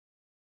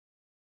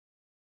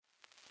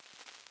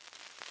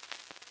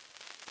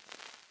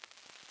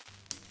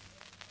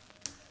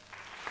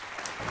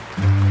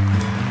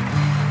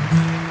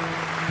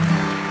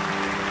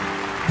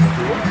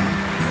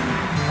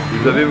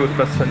Vous avez votre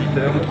passe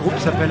sanitaire? Le groupe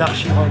s'appelle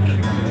Archirock.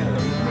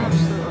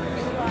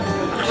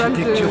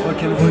 Architecture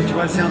rock'n'roll, tu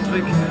vois, c'est un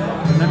truc.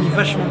 On a mis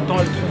vachement de temps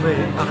à le trouver.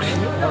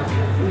 Archirock.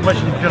 Moi, je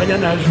n'ai plus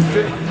rien à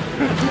ajouter.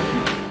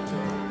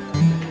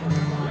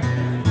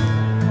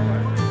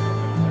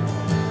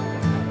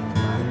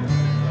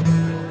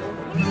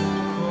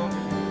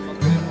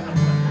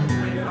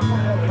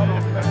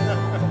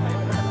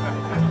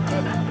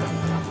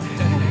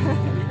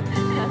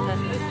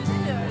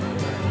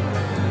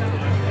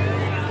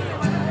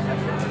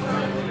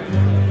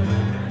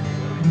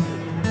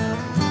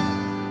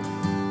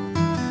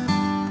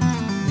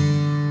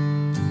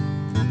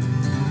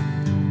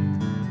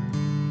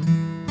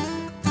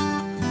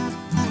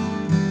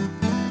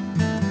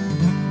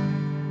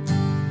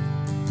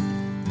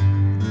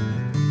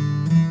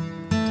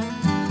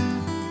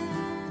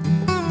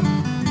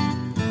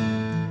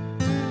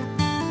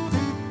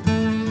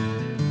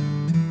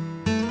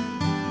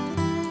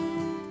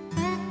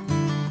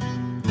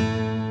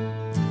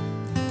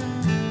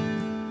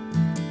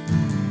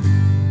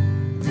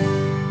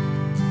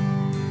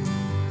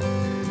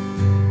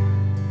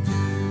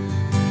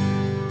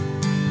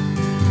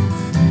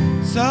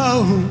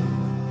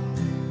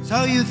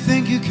 So you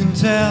think you can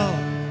tell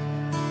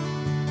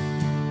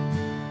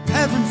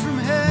heaven from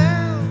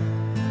hell,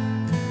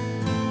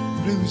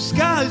 blue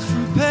skies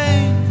from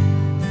pain?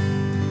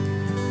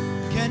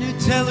 Can you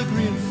tell a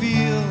green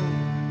field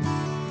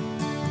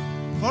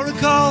for a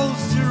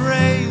coast to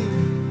rail,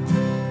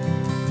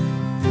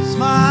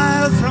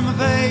 smile from a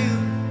veil?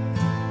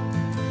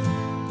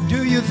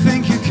 Do you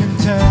think you can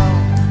tell?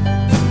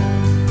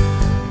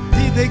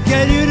 Did they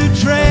get you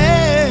to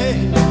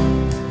trade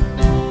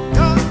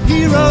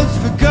heroes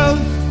for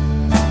ghosts,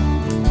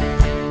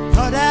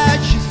 hot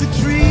ashes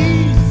for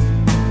trees,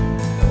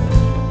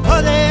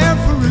 hot air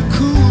for a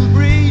cool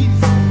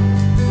breeze,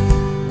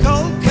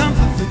 cold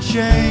comfort for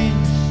change?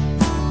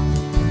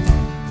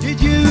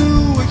 Did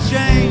you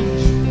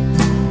exchange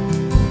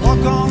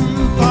walk on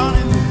upon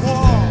in the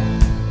wall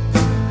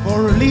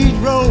for a lead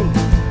role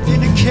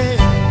in a cage?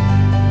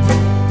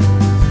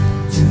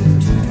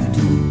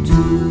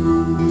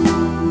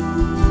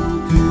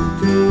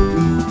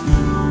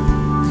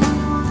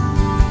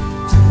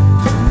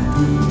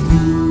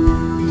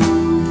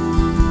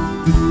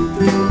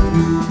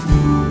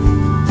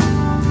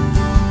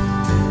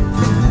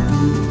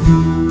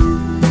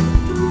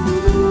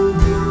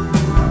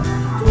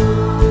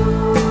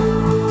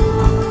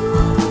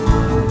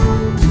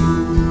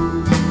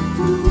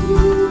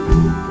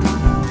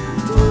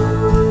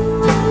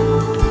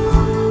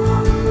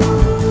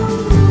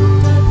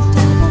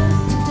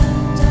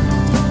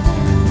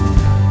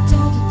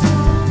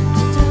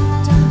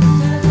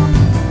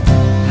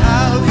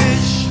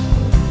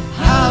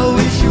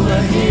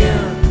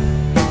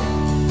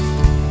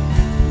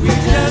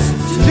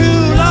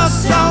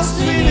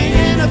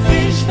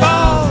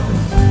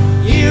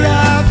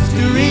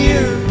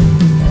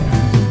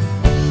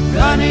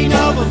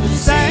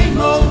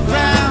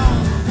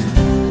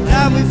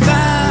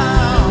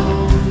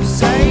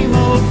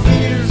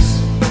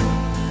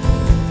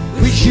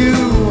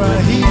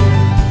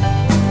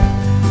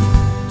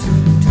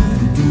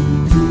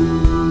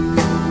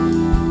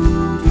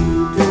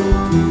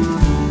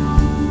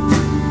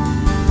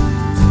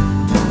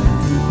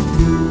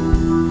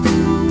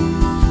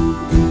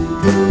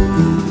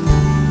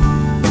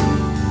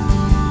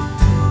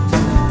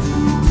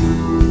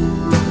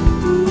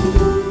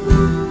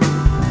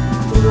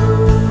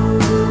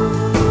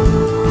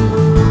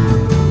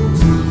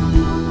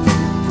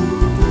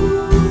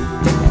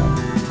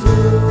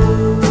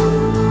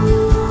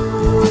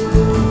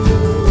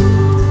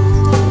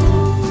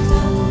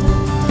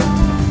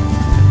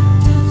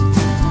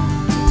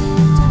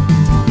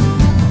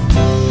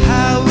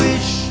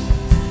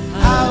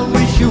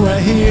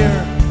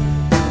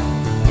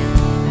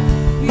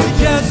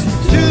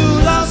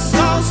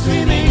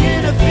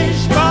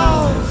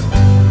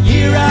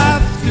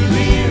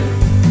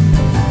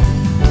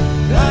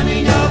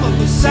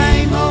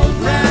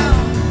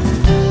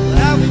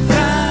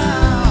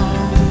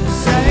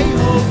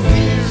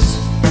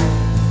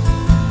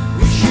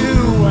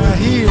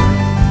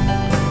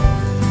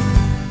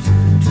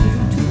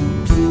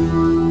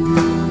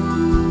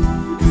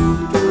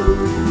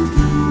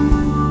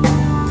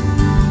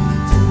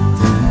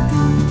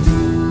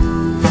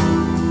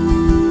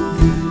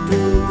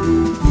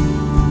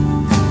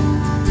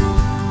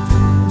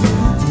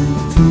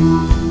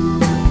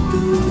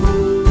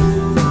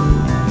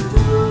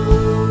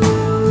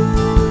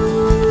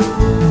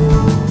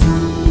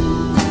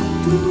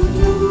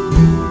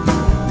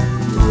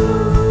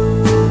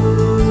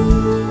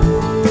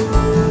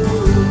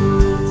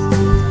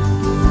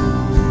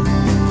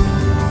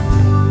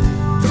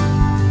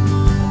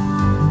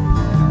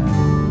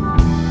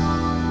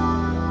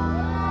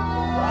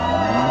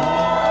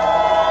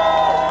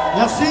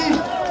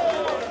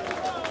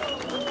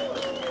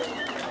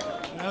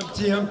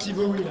 Un petit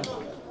beau oui là.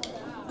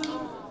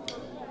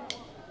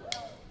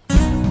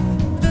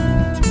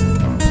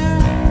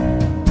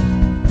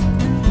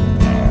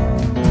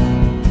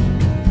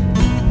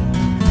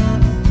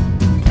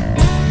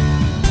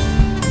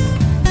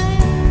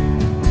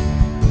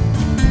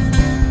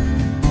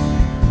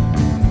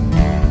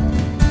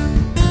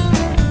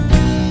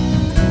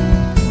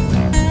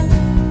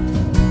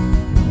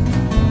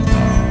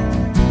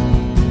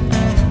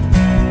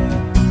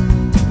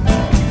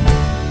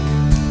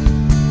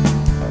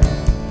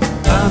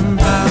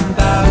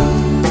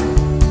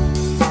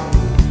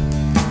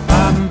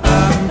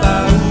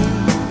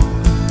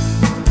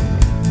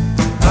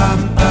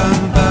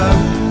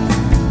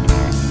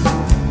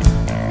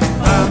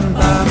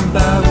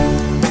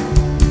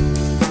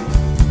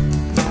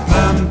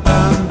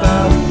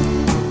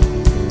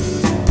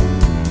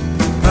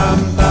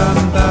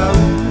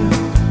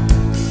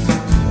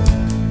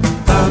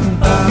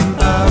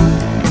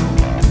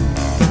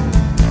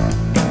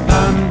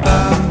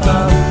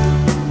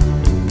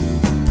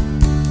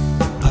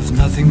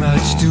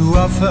 much to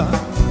offer.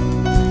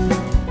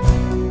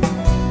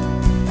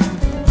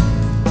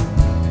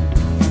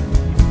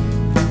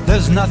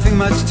 There's nothing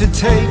much to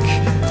take.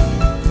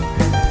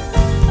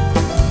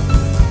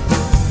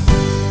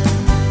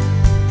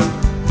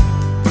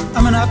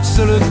 I'm an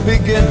absolute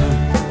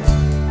beginner.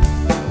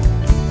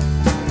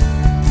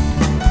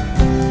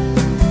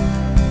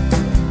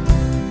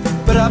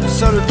 But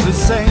absolutely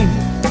sane.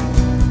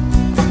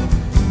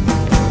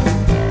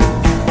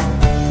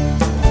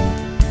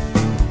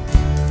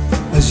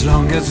 As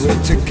long as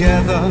we're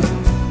together,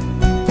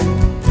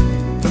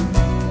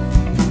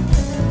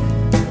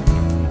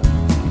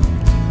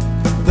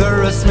 the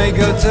rest may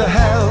go to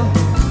hell.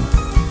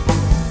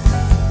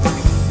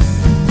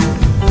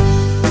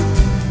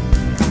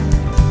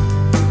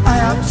 I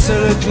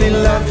absolutely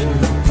love you.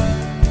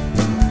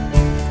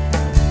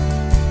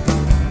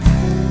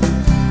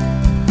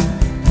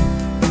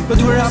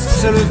 But we're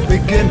absolute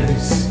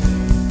beginners.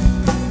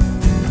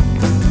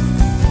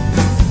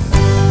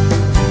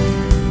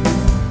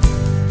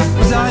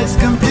 With eyes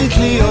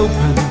completely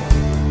open,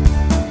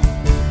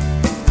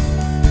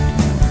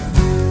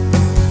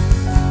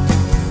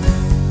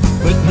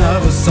 but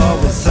nervous all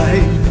the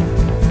same.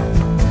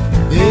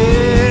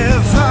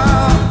 If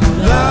our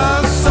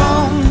love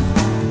song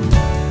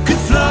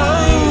could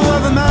flow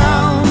over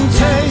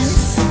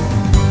mountains,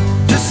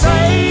 to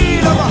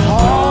sail over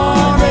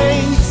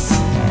heartaches,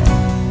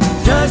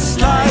 just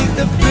like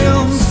the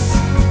films,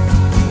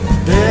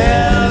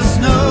 there's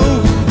no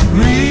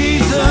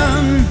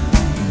reason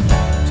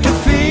to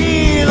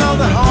feel all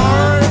the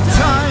hard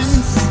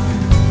times,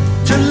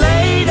 to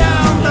lay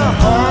down the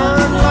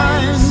hard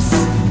lines.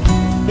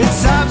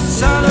 It's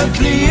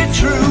absolutely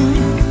true.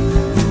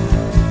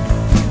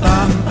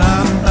 Bam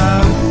bam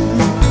bam,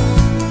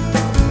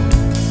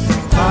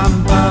 bam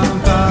bam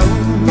bam,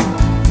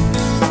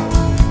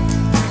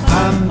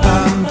 bam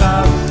bam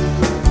bam,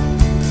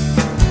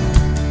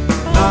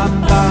 bam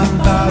bam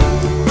bam,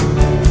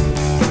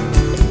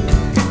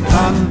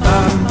 bam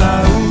bam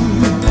bam,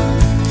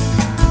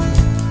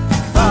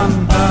 bam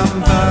bam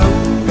bam,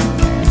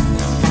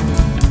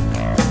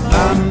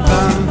 bam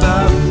bam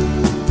bam.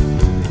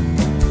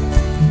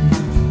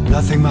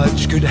 Nothing much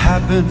could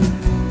happen.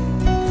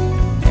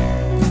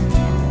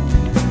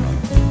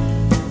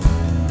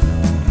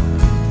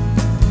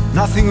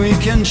 Nothing we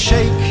can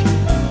shake.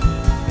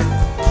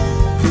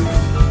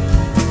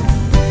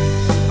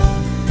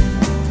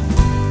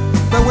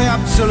 But we're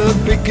absolute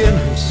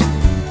beginners.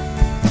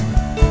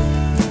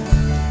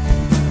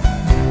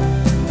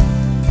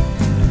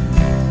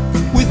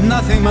 With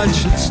nothing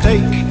much at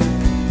stake.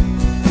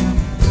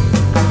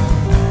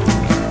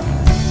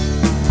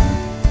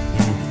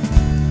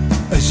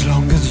 As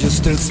long as you're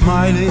still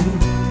smiling,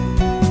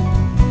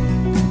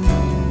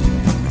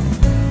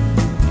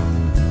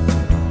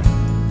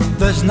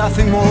 there's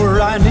nothing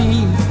more I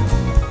need.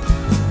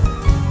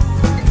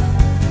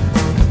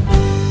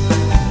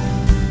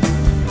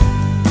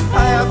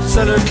 I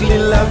absolutely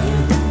love you.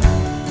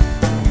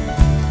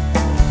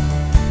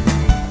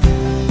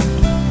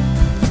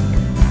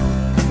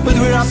 But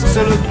we're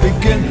absolute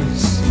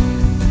beginners.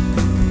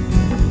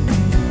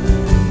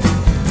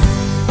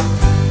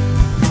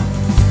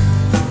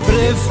 But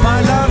if my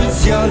love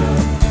is your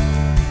love,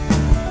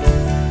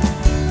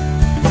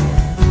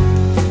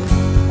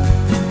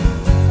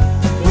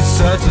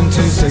 certain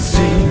to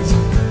succeed.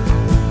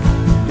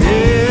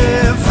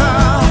 If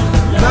our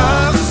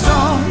love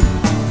song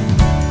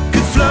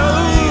could flow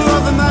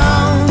over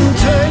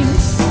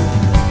mountains,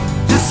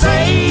 to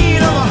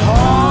sail over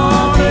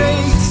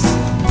heartaches,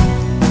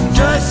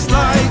 just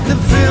like the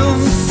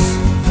films.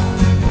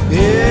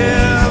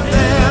 If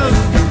there's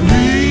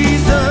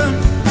reason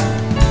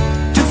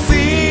to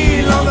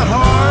feel all the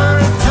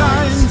hard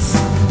times,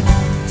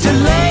 to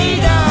lay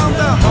down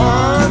the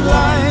hard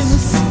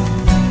lines,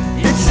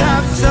 it's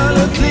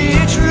absolutely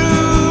true.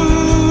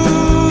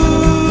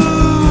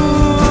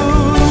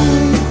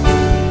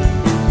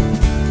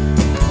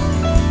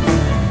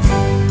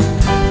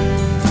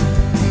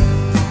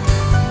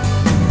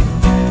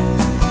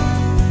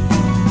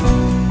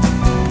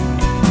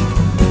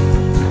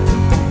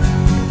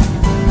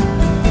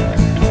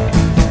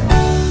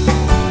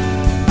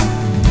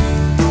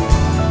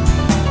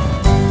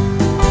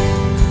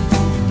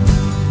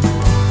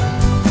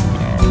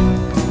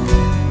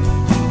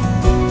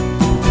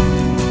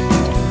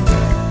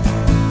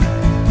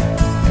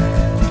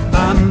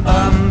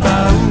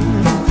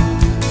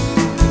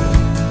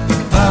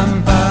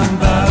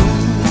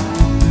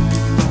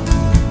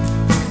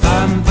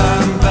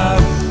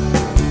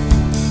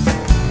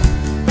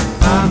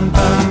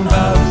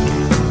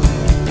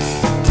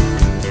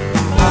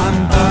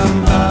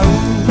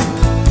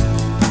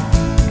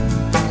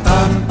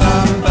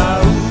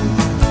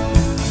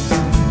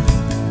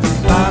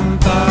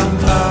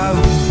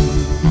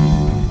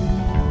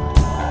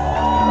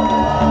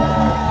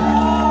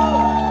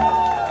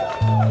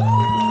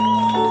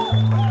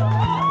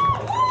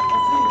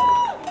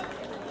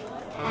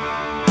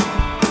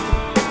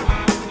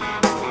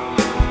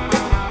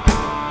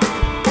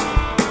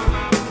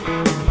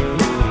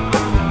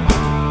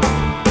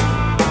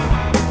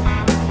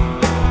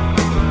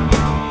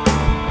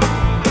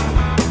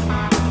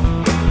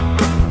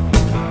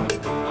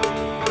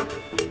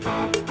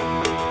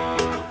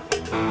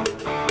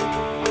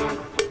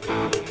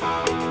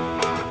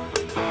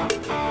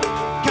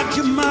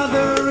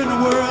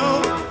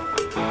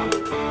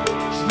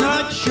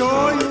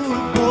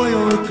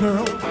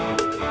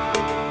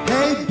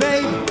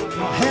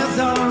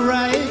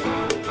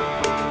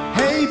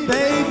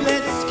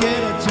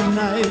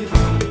 tonight.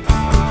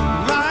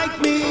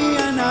 Like me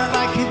and I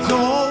like it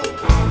all.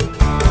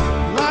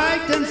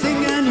 Like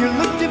dancing and you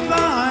look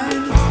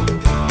divine.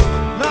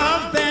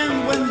 Love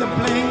them when they're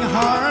playing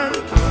hard.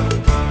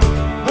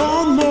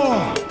 One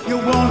more, you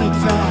want it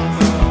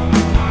fast.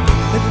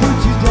 They put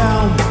you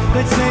down,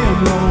 they say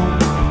I'm wrong.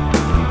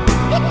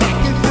 You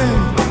take a thing,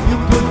 you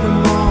put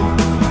them on.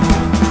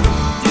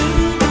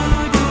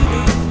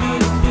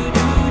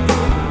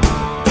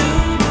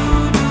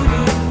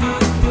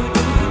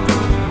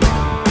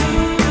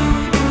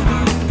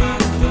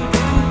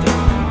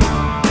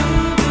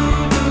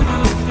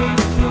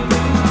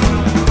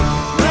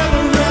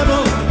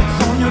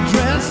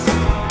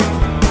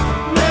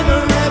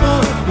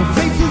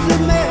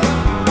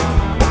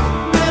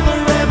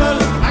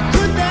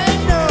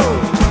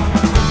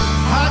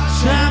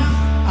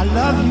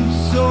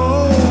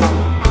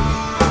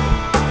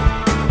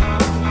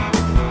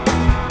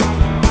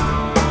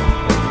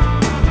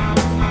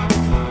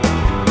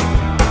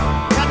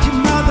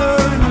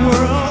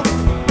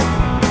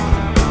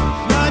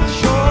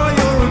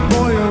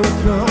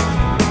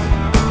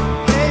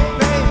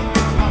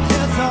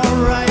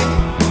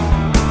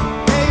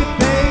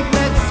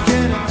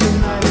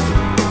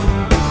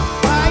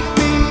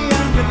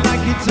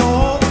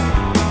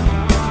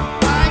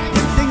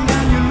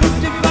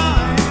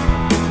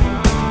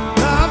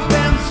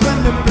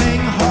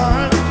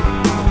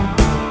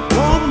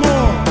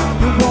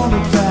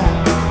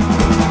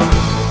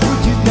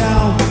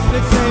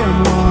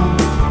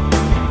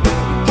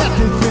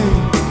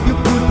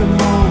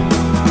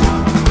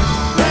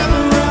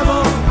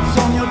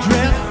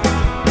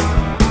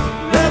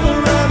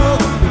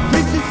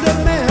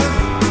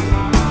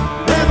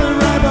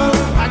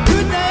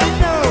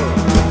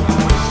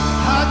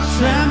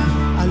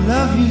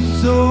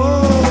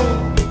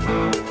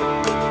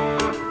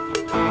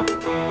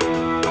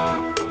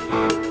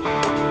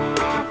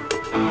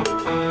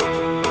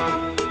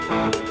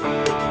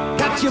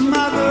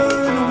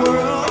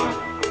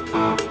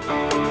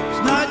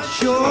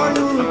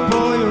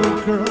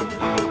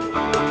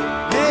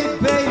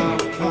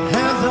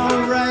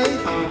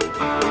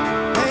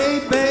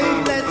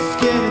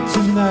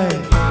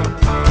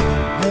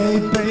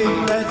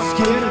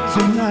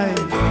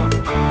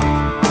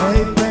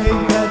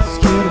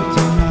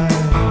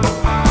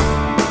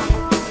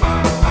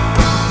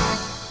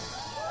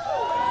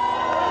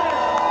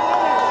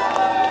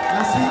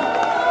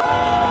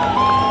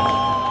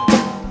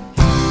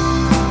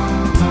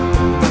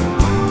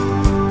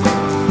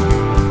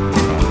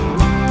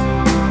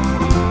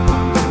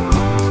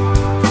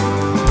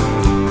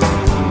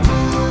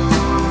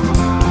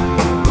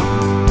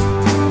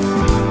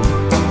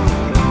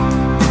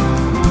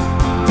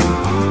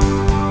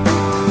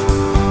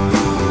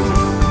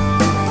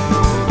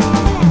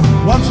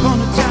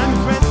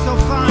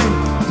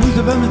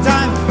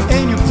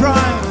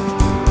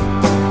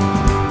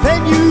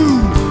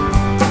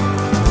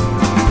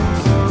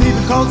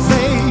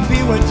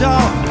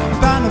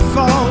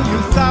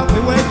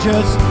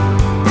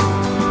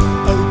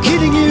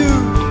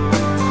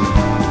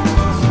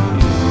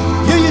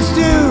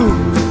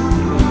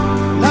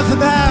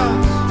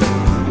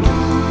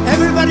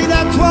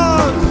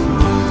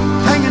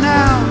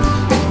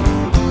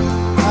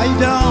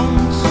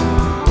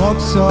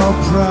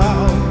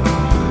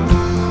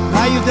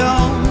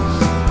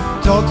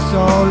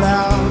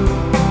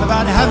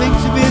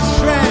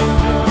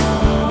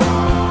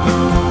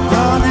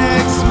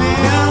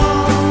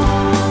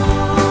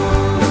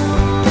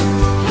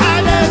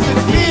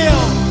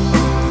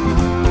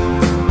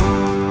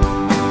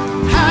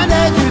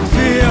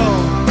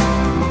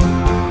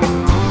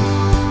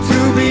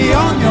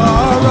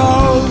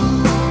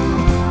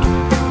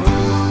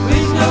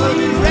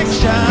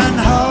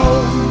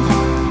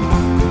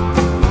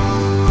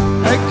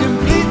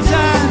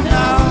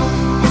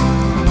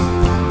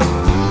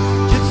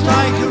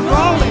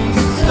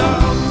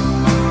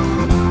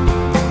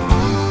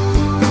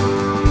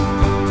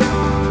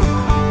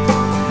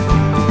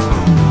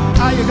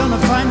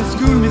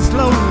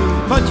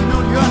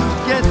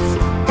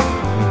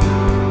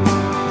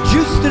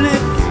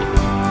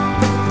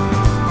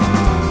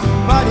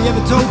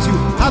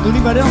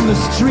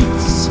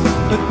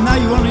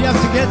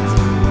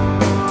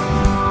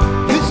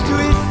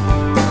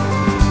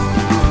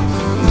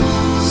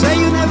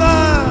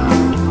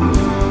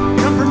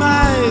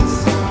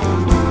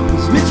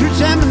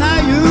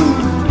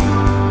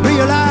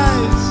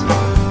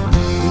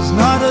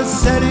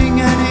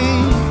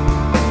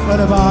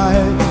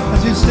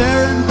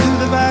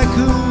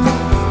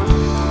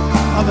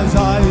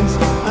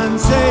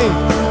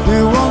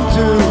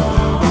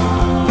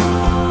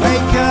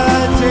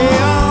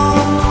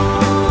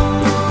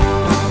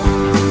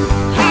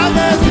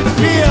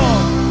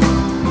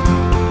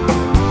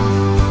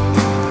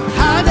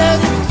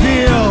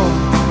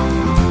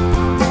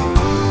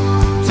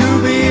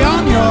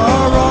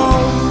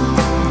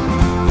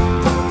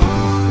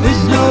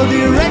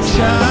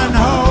 Direction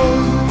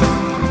home.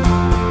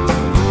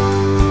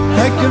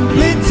 I can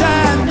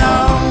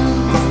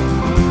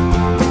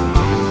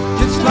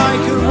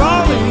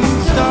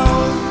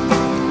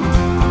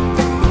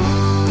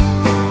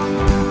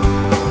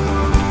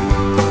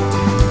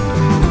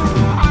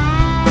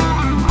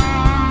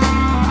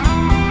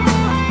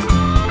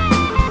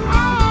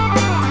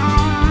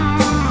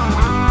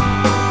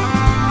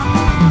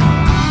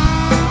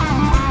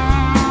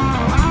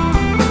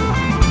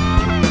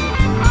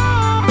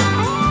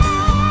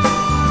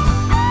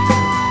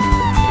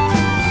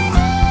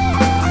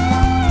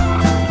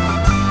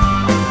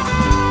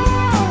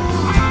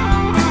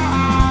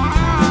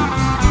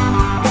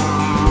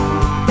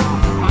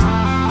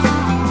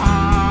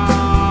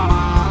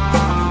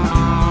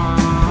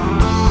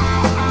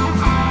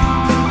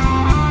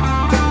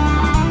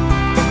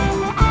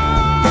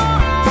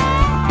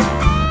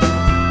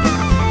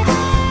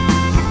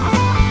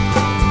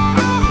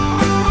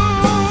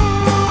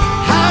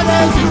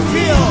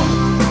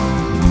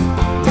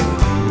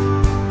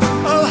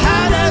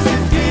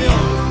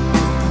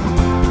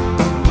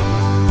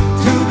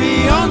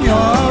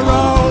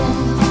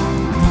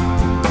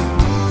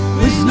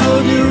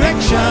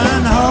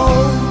direction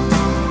home,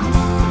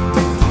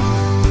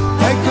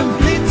 a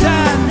complete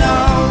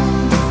unknown,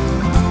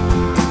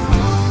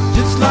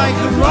 just like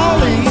a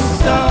rolling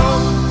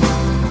stone.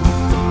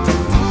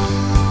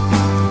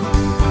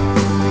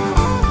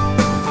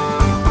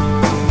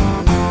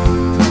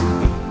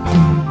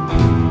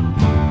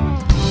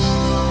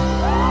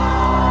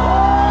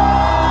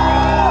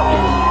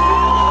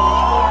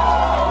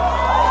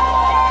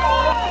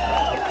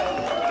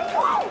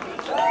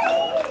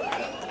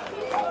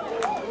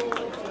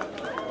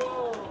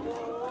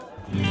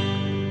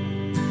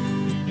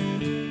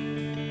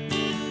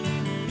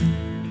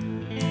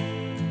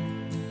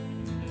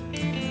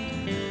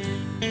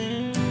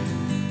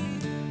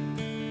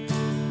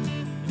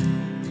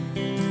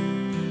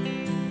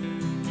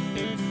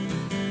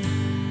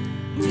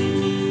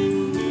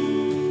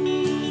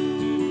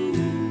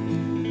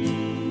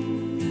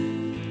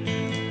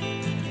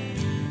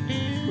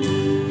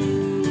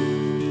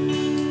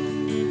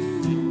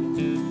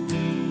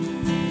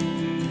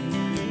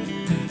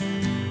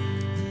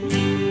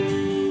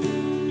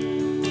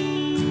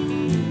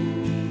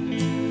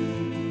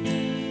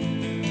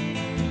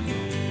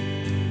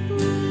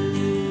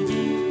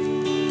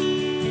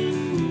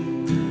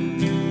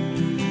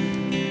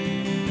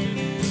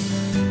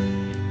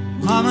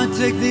 Mama,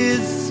 take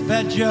this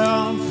bad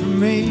job from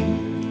me,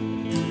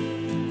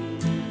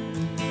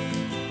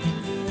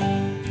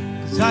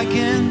 'cause I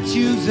can't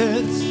use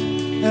it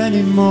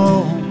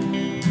anymore.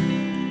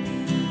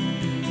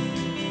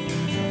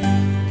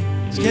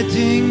 It's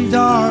getting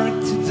dark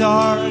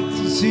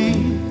to see.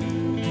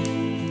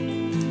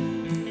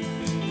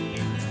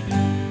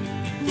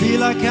 Feel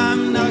like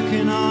I'm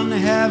knocking on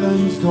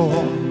heaven's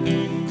door.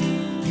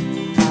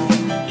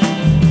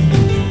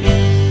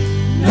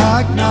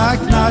 Knock, knock,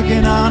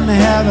 knocking on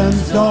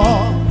heaven's door.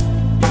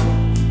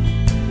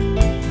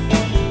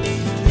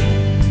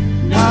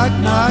 Knock,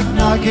 knock,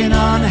 knocking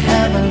on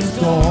heaven's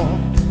door.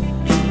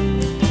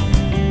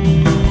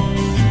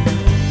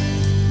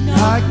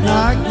 Knock,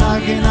 knock,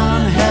 knocking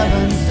on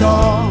heaven's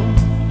door.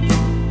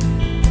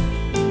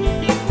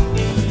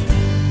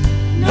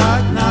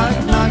 Knock, knock,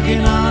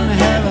 knocking on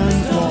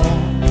heaven's door.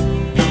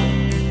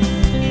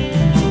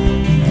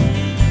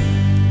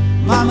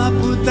 Mama,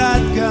 put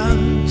that gun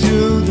to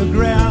the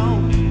ground,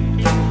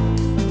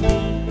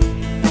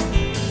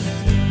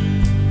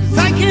 'cause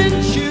I can't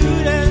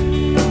shoot it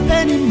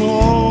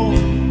anymore.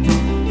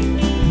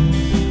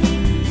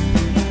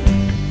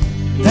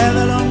 There's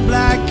a long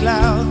black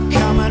cloud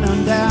coming on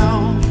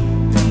down.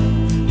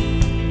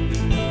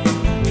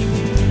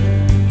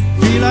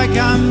 Feel like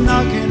I'm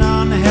knocking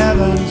on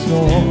heaven's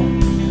door.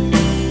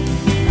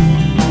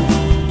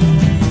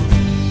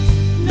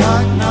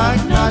 Knock, knock,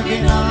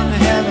 knocking on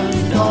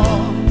heaven's door.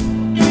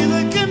 Feel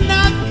like I'm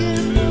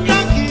knocking,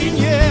 knocking,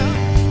 yeah.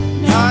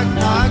 Knock,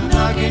 knock,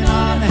 knocking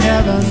on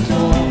heaven's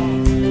door.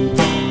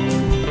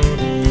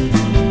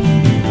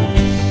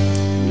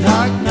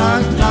 Knock,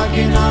 knock,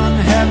 knocking on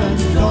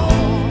heaven's door.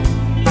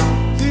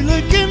 Feel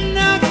like I'm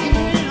knocking,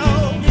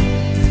 oh.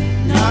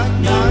 Knock,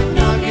 knock,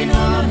 knocking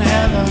on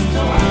heaven's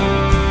door.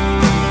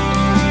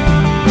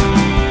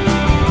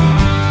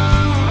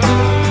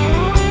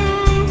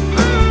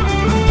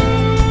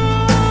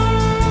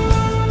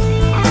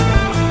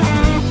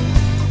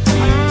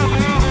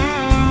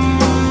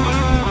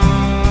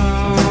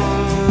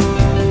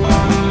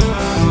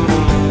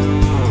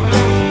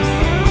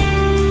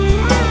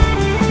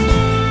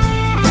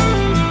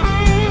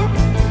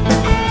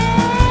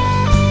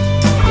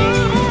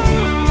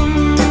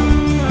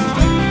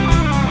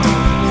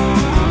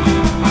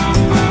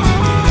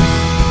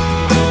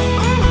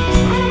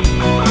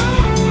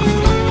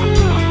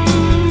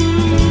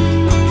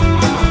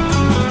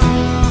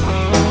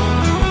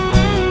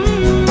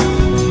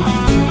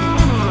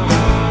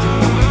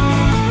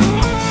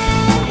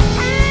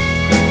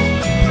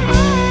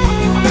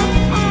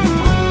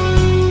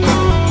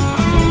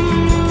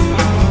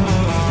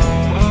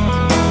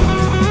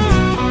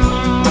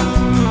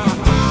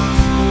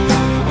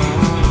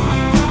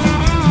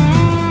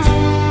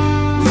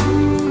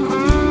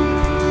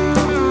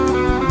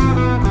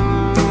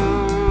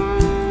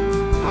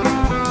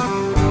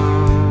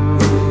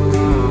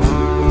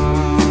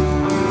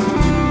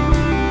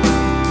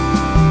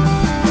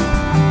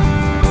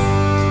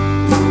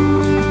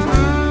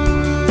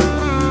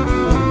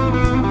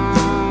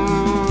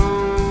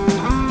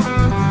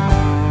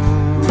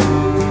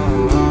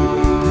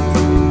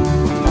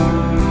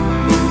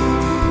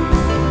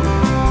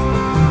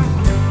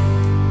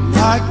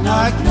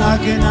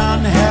 Knocking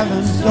on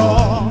heaven's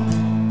door.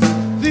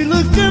 Feel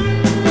like I'm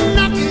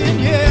knocking,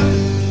 yeah.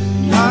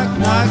 Knock,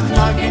 knock,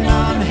 knocking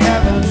on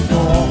heaven's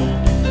door.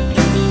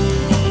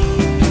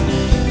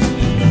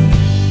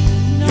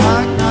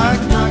 Knock, knock,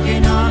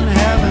 knocking on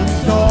heaven's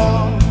door.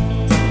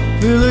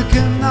 Feel like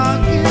I'm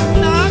knocking,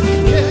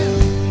 knocking, yeah.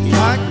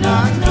 Knock,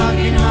 knock,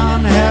 knocking on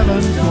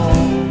heaven's door.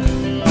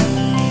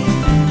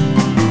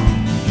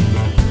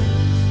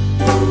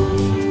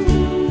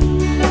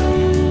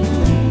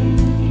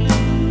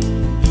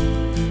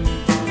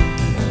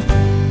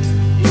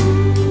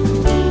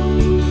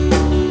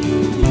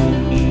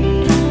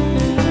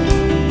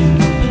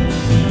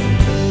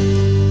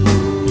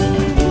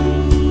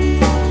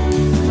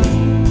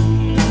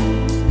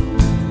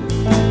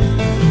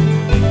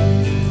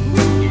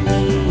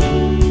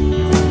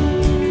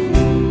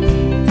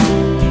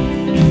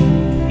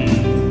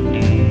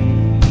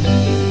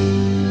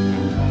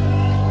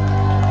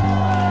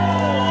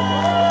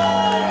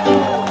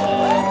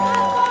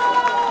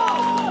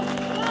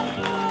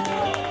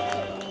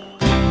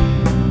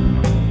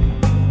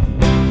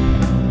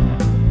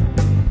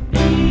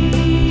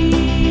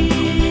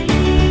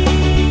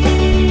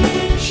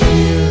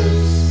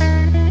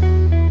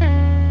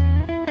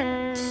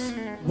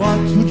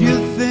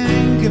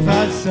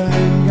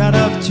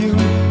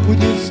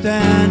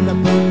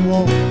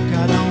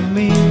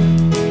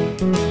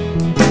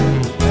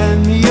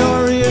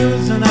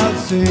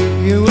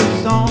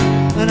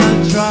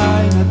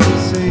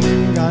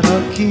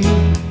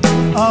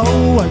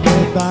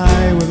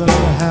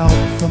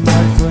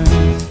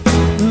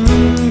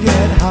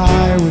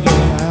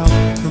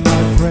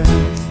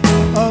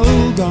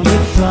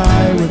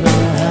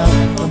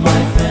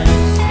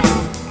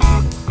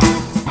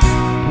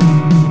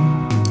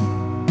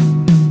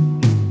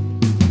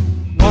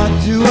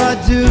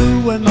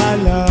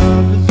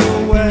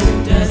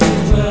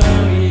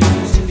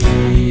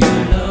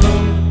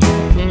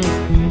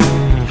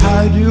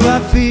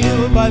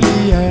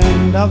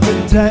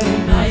 day.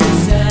 Now you're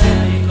sad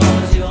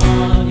because you're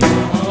on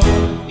your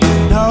own.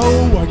 No,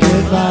 I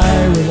get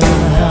by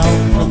without help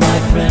from my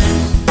friends.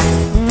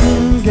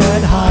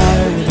 Get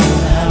high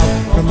without help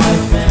from my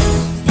friends.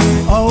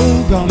 Oh,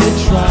 gonna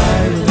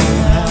try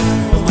without help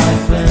from my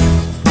friends.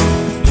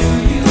 Do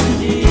you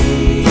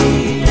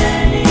need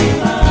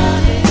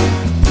anybody?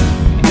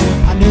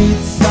 I need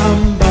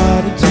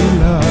somebody to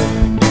love.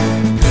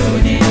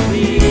 Could it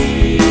be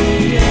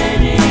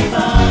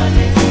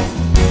anybody?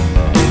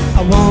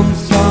 I want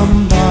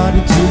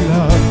somebody to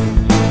love.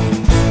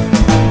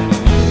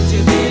 Do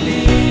you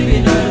believe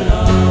in a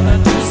love at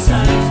first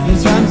sight?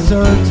 Yes, I'm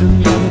certain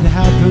that it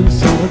happens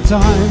all the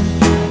time.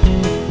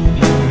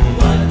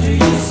 What do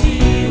you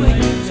see when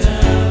you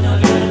turn on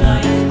the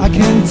light? I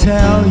can't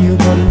tell you,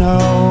 but I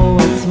know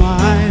it's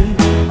mine.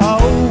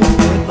 Oh,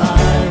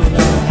 goodbye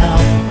without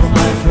help from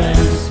my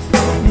friends.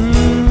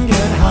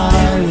 Get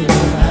high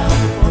without help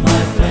from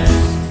my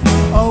friends.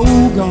 Oh,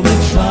 gonna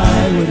try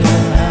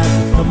without help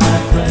from my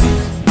friends.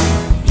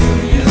 Do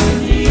you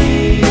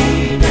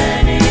need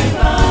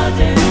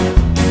anybody?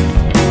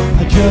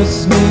 I just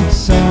need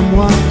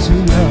someone to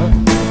love.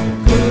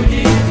 Could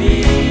it be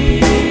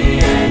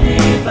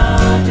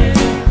anybody?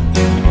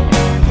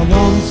 I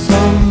want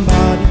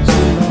somebody to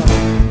love.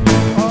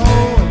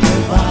 Oh,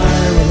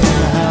 goodbye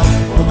without help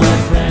from my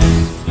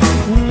friends.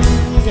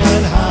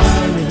 Get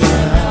high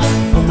without help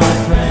from my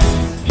friends.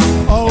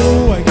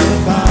 Oh, I get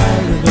by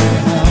without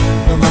help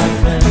from my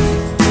friends.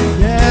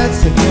 Yes,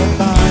 I get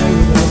by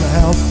without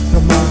help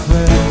from my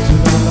friends.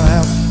 Without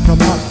help from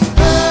my friends.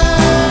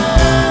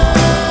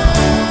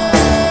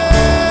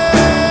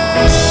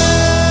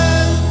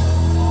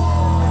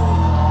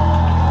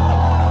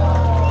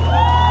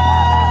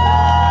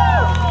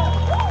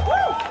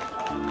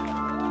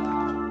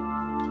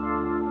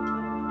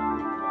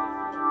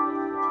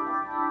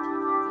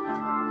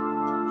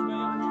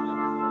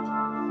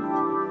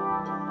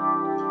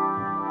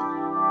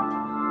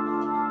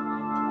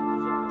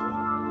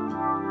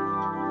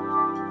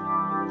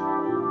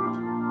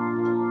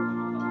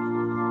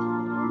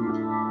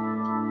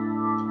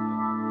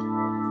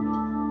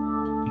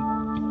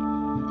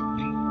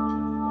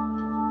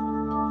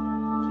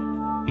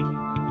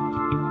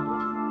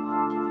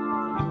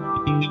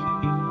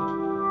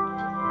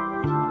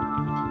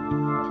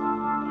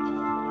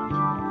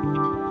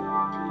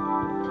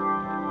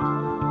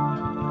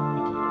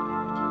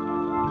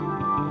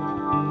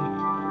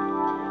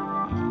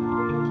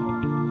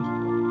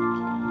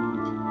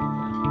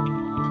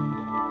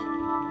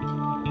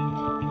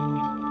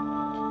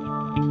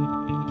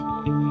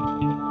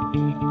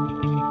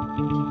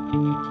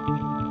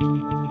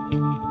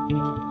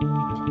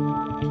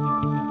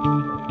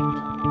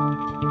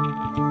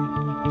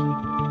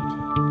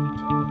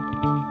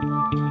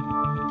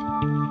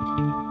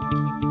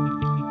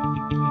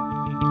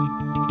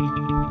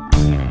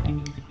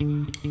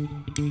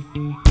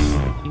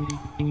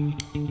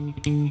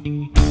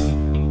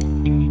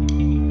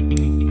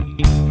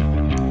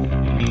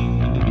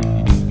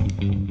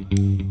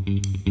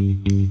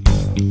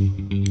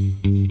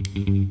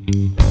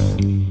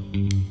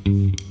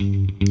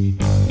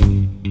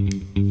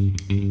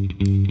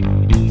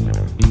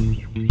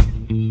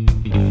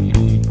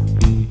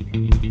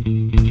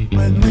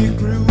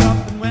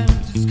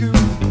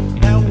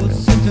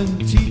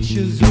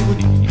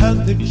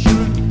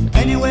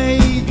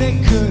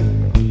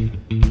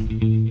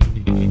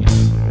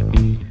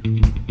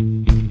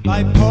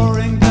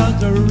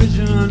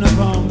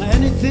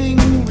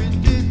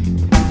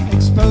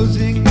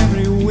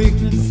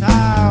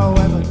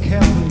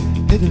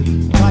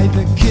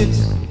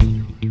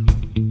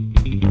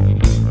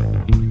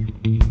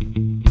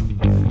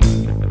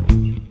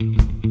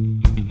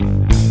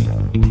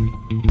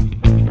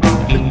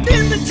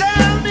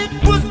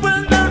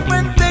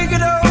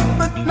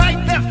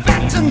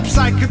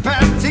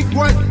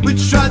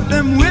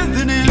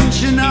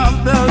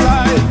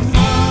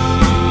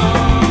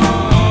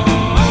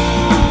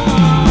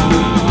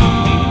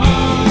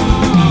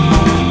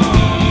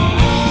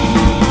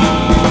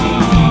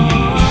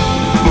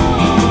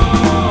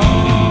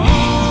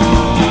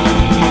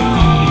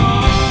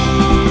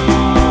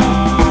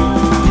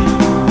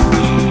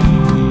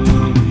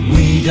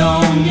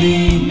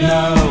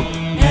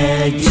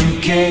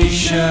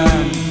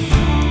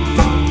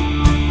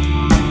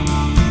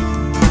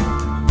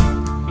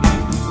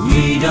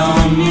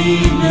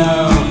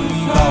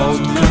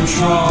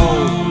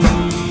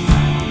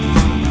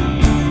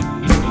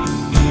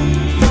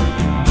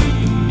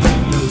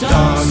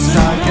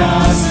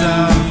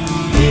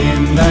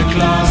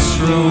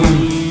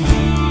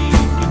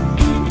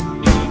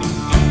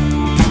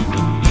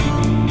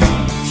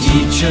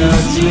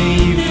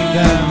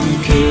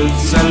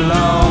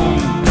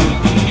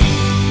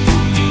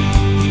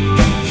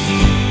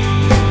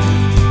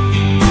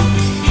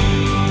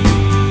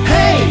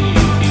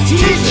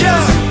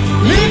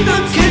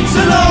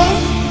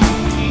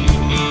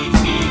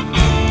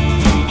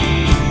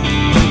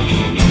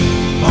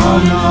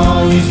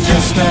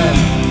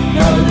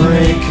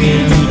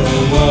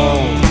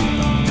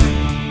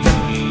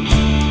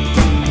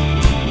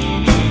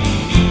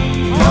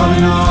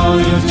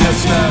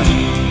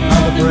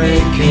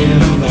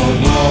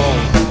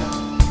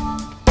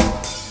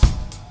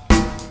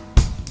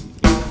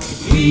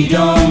 We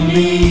don't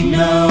need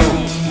no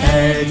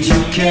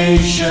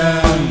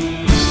education.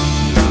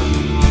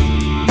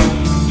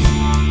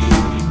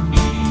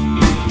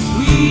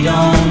 We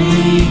don't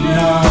need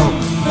no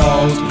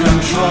thought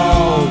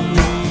control.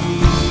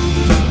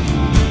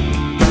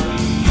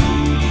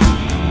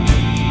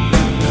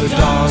 No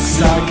dark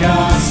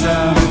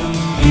sarcasm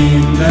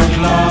in the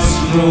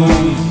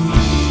classroom.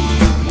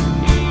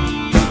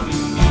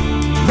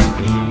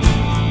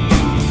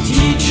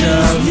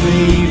 Teachers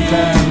leave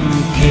them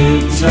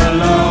kids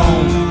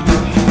alone.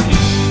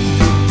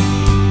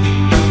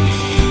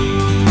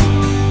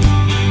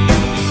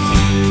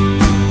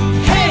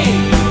 Hey,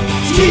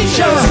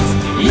 teachers,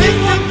 leave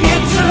the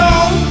kids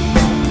alone.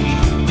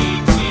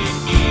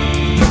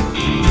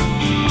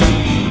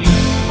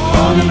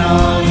 All in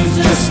all, it's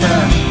just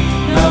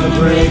another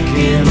break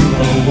in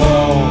the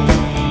wall.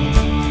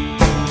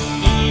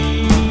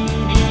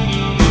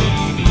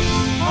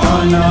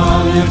 All in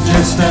all, it's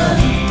just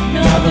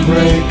another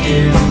break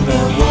in the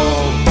wall.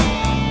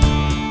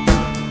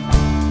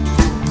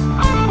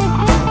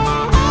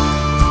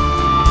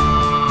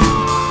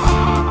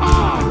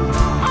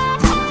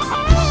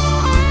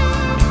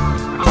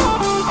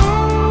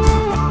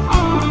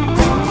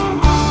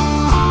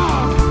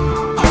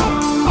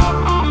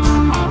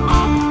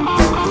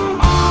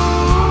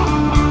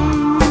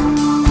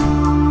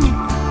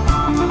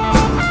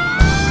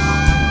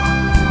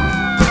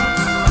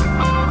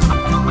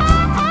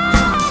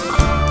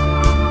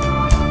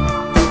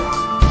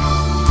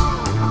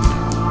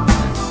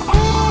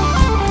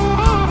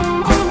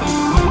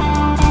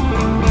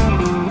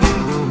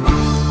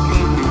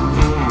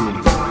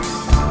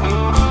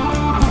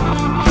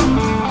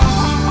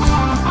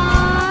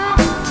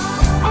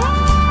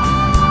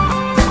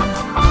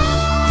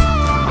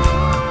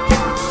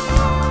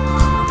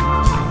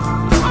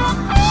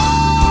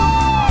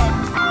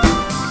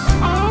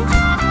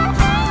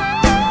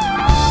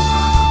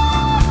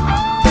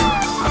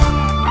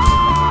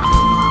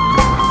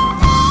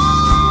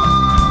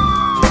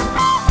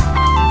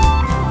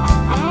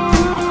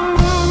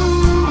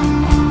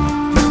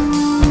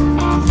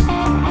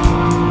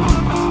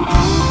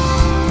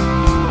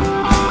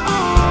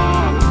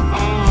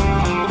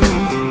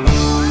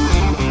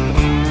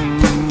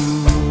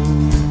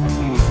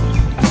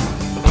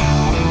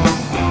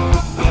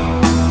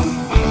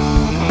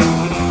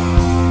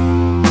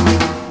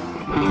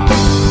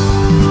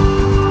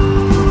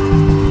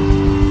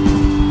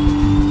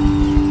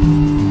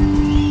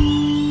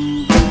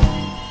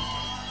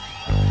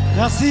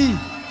 Merci.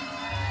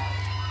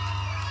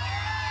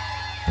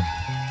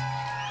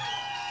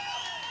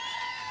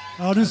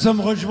 Alors nous sommes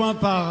rejoints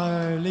par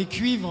les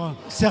cuivres.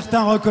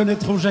 Certains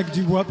reconnaîtront Jacques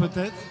Dubois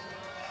peut-être.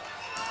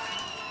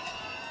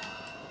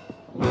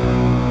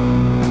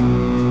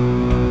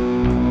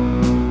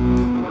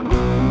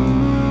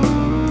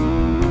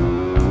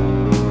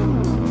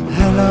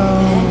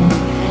 Hello,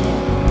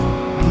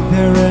 is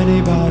there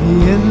anybody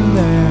in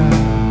there?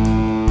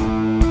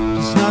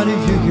 Just not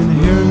if you can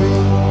hear me.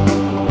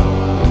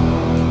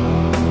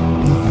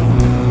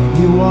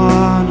 You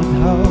want at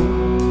home?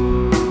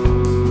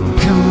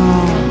 Come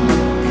on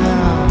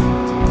out.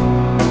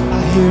 I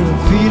hear the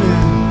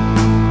feeling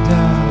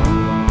down.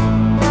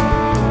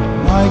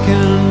 I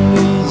can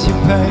ease your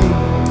pain,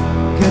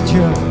 get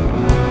your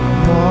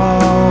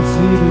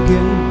feet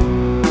again.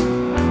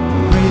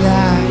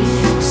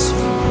 Relax.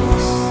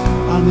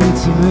 I need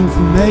some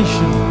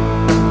information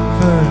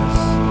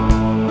first.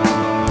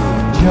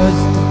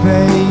 Just the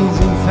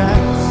basic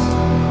facts.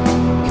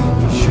 Can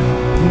you show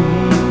me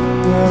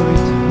where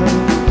it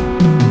hurts?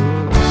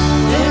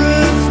 There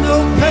is no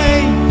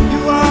pain,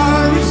 you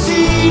are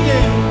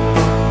receding.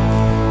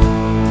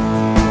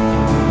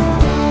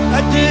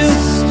 A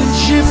distant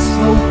ship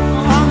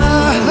on the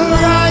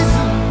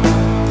horizon.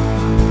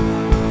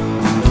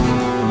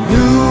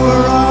 You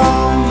are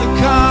on the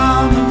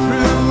coming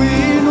through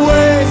in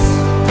waves.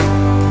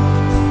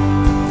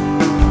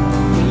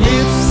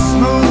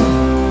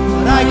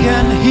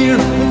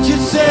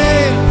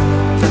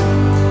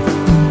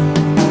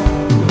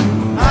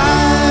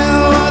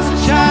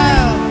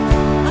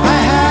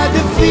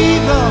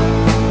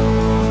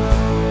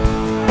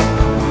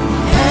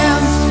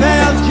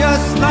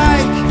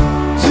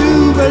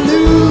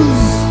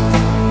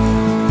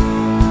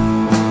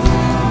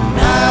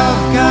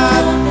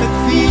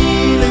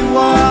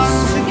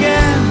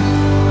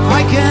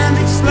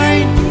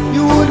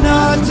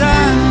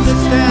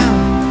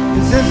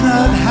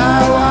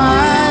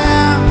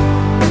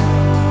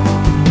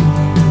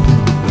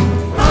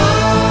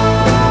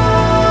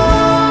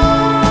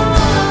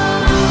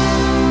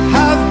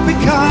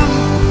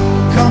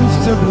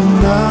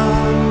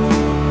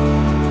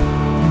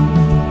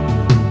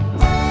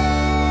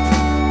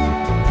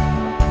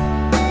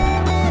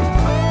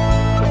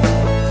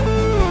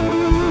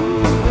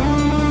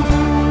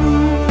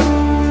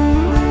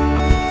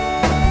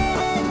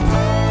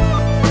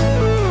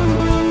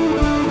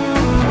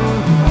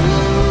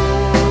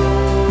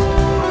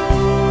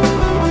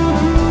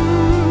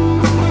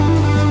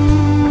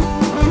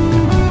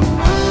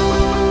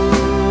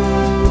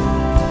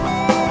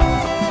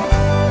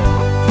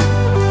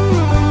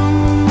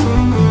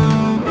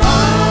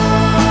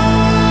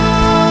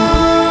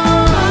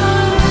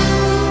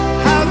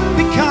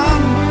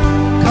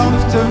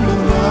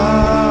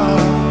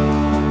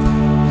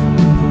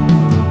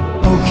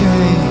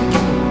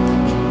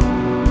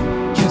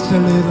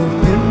 just a little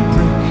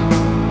pinprick.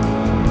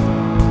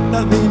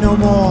 There'll be no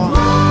more.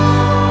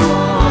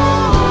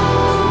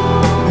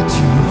 But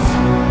you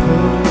feel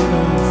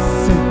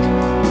sick.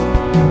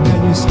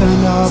 Can you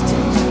stand up?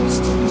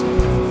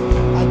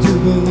 I do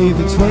believe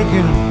it's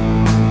working.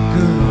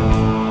 Good.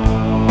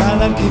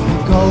 Well, I'll keep you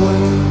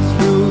going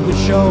through the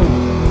show.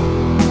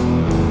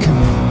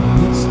 Come on,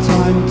 it's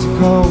time to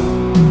go.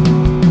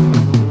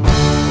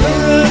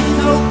 There's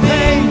no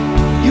pain,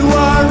 you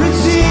are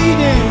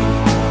receding.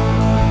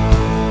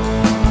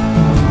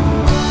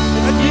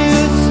 A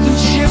distant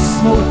ship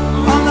smoke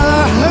on the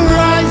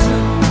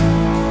horizon.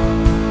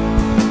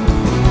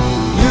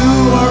 You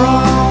are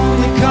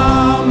only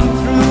coming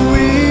through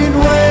in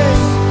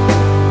waves.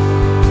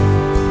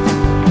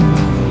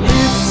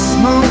 It's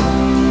smooth,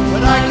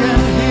 but I can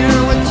hear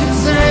what you're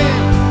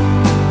saying.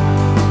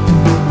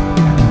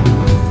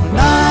 When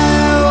I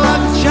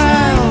was a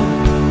child,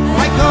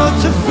 I go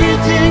to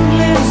fitting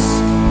list.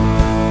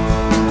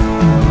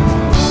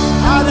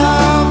 Out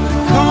of the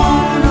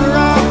corner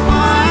of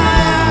my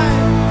eye,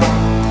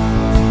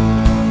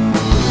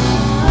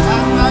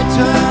 and I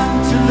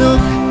turned to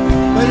look,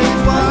 but it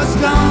was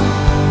gone.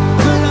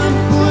 Couldn't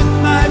put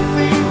my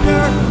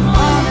finger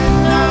on it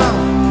now.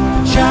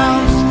 The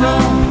child is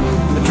grown,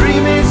 the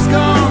dream is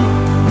gone.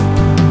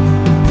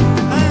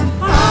 And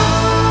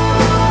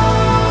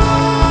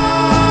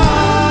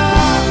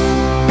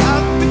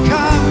I've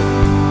become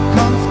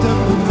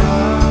comfortable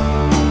now.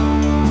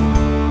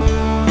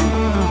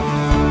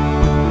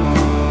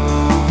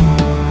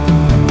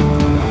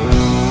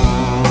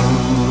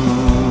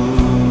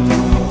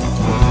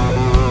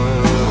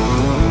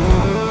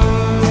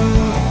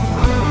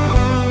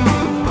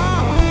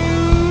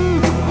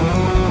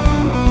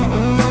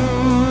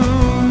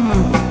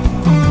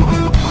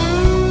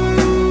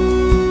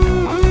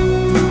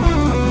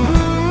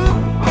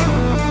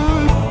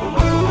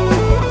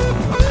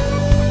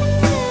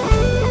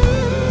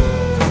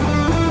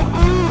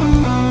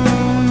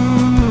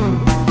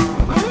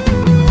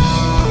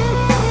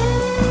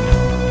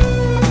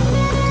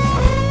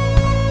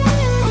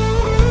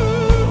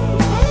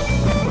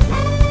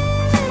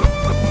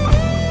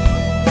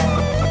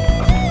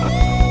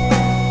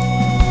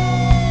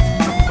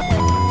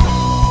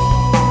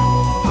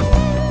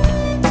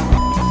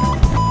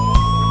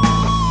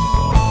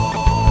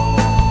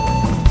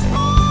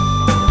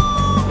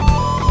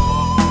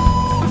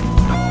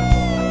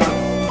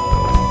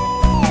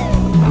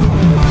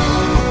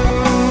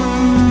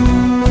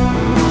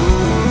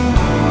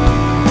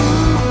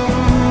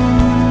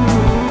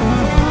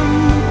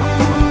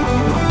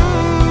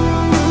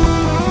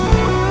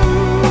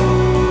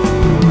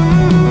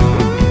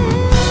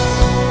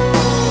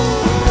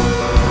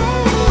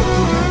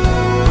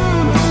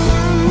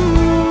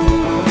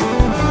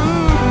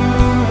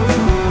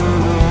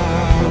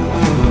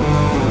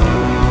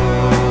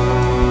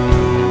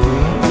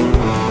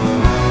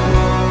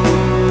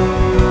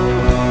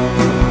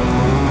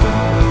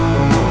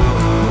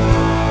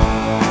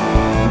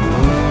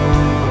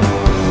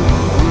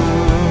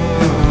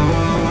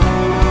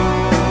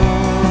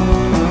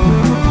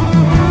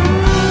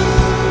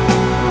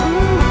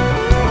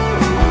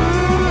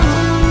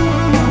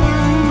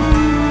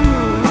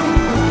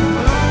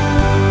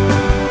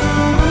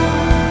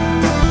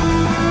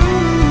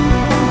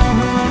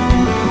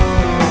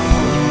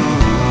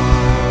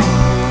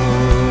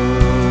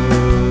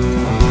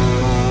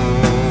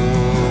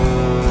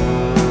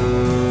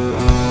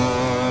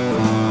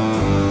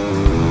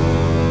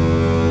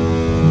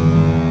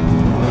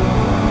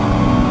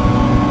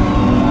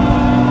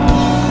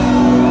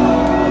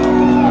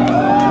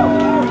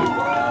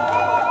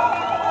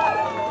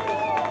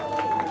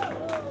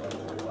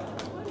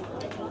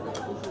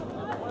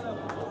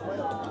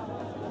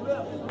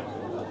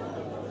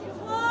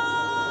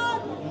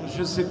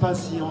 Je sais pas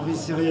si Henri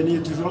Siriani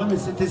est toujours là, mais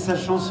c'était sa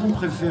chanson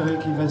préférée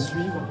qui va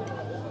suivre.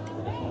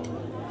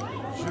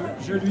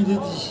 Je lui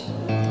dédie.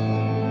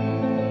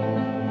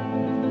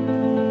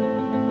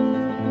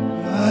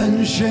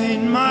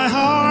 Unchain my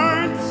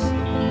heart,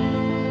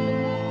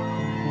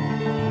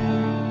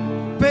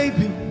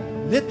 baby,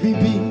 let me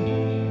be.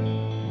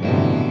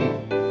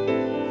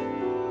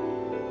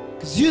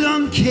 'Cause you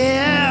don't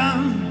care,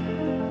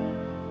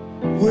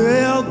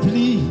 well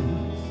please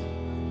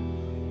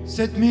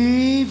set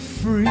me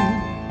free.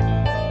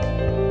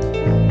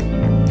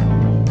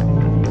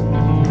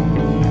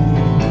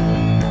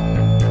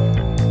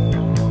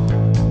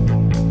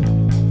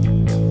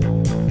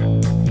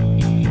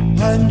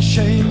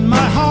 Unchain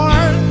my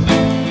heart,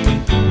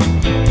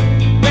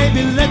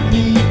 baby, let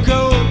me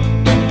go.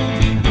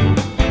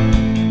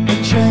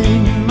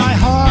 Unchain my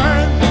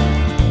heart,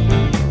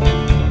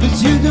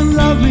 'cause you don't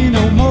love me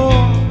no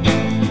more.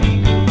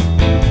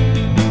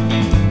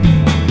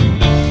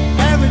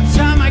 Every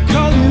time I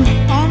call you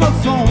on the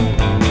phone,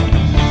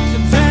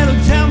 that'll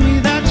tell me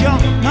that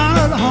you're not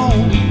at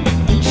home.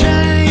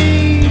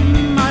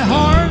 Unchain my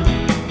heart,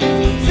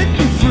 set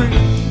me free.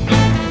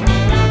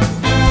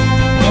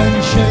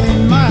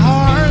 Unchain my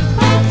heart.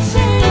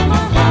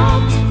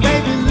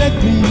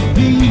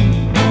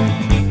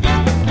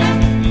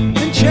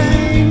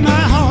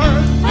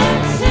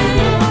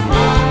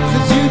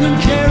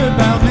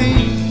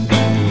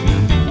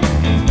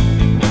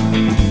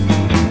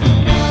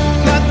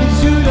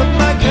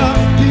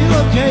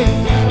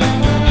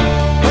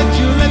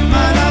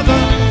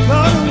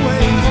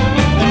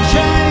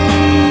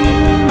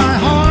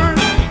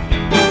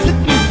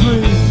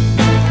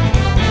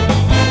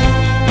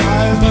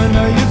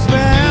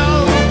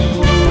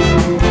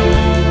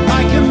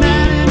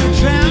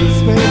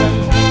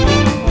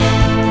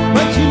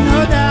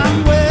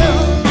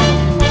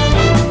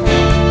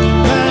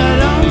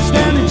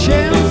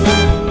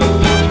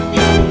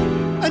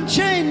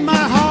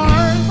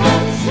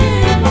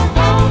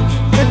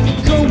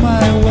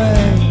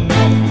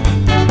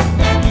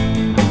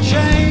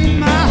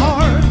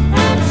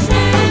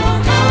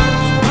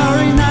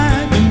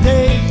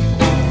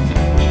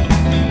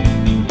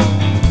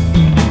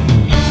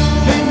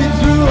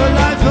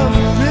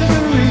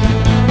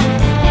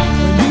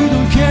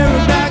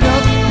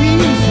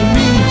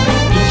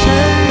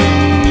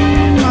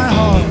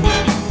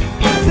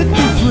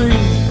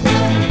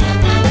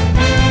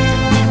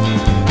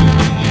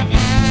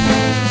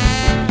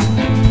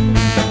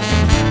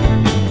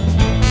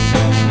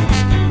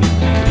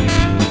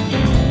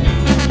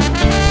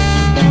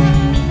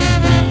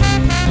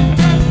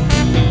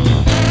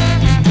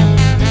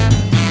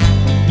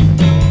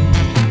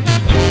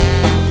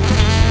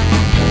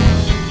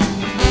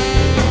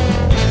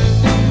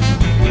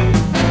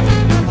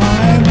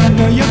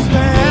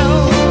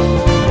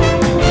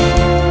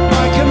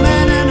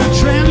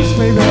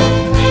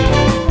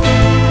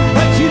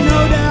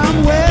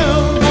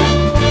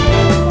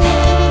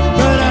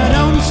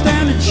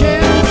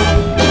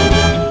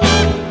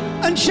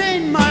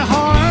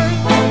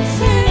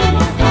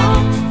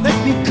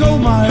 go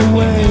my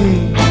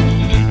way.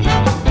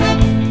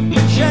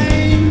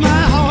 Chain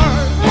my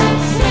heart,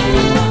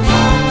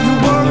 you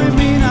worry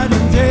me night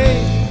and day.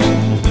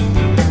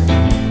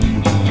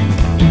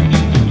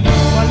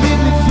 Why lead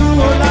me through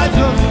a life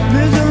of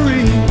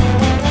misery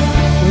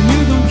when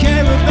you don't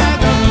care about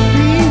the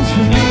means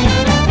for me?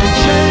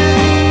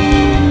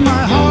 Chain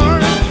my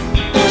heart,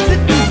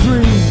 set me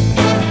free.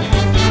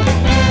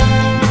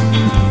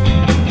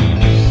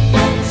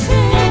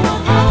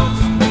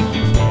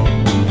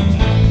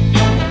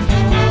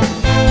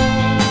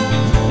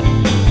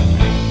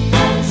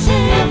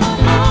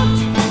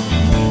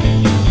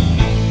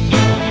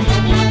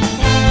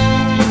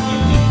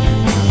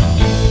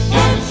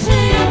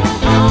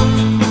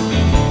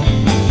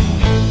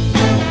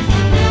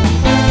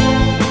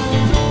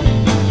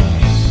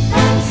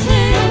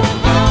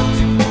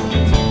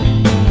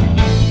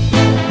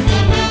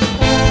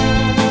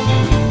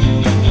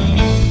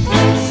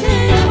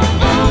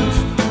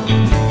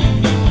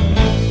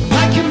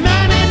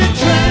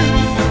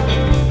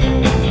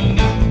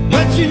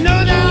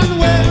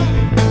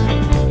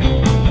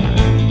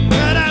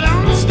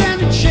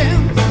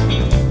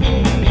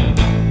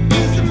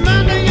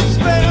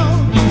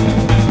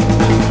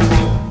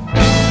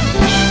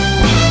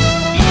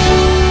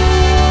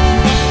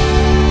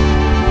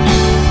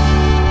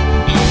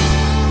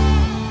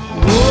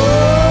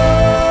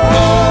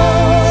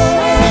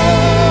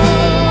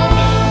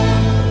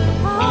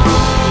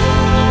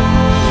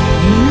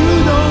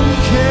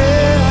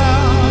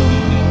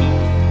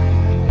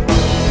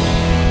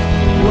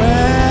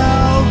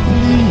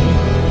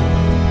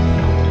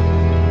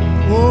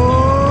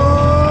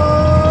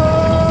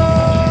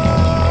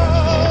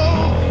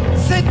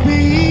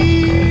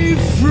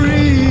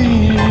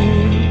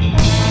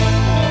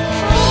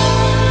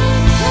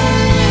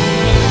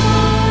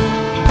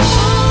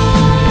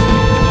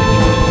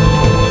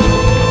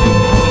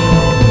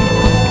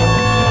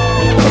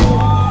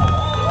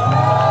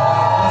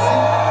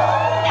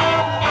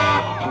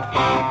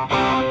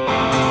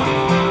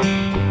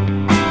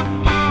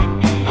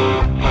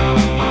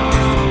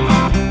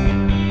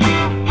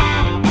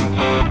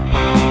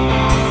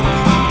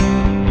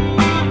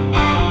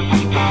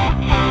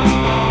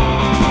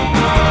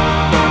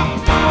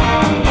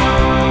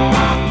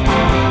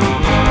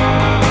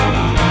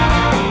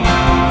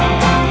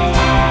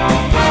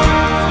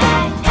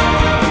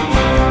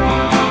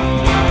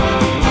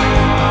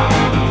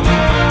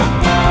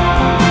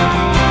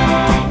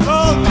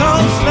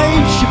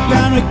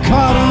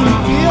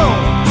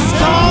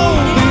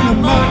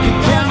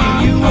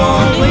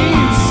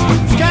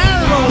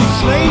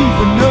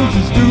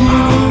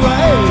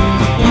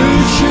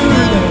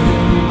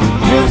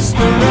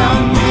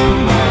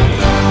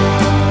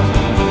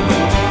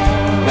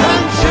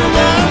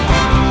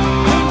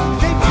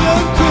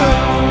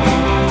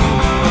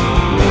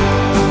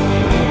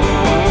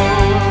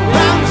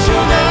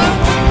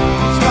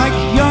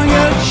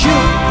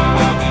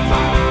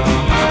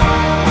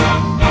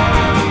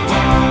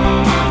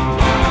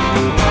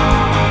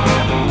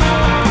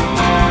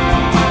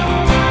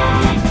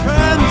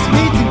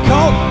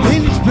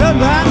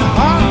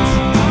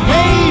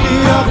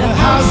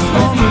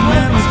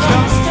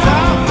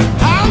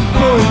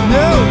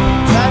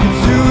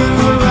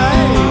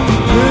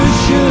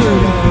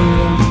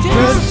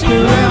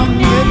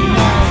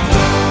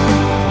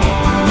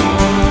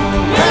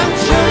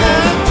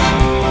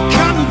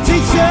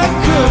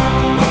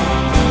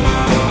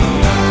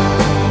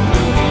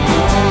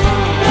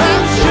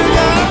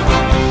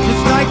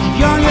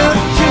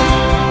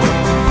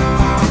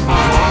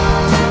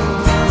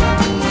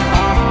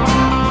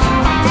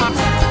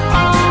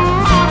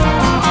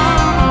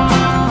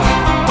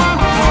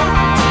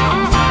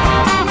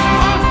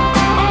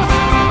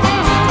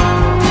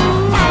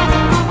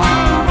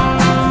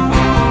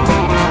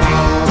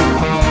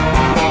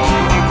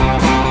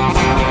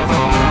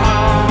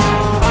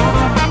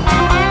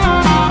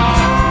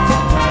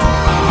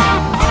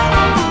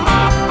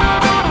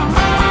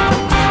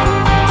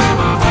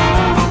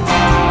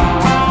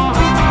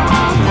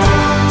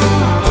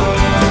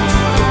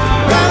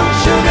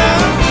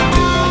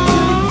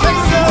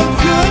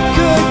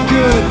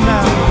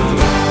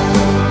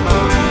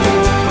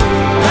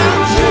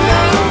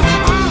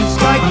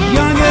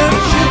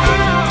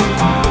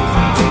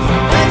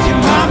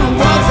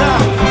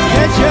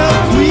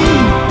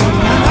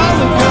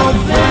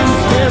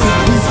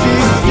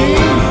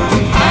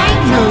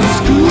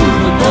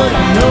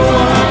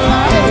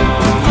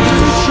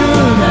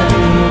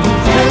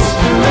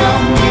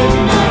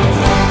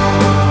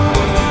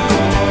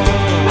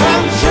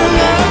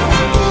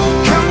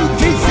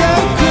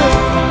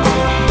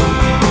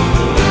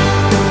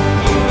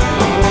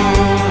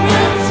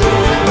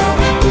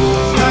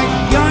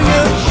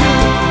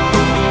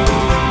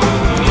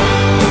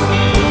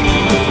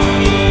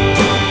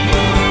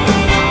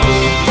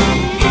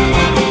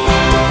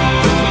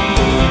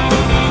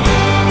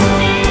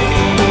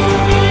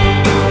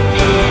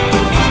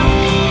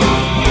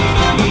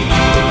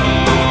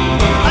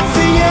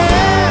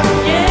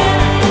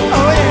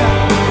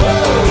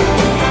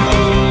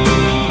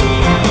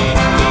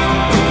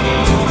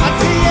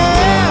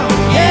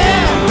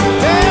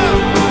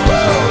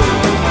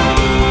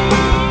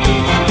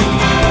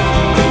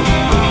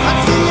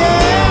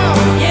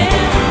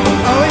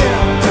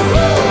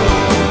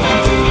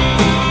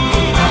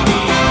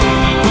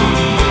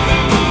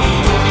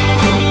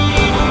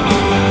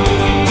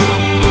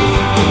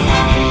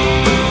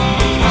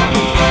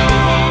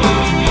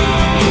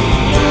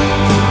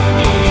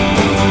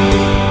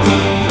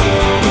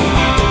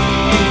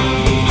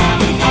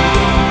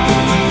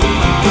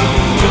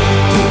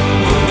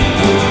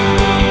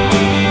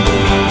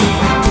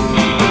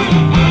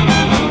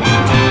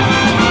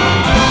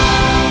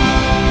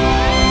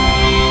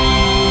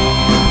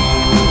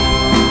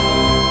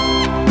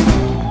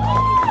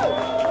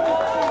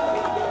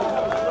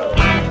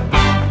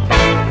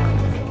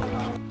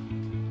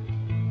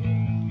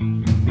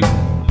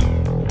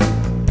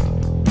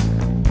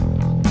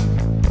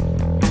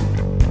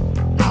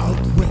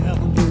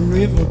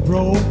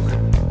 broke,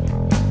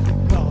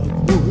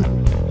 bloodwood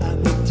and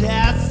the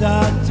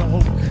desert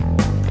oak.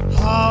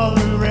 All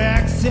the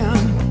wrecks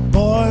and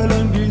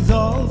boiling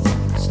diesels,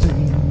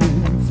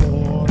 steaming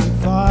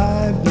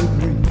 45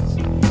 degrees.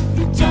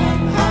 The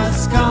time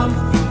has come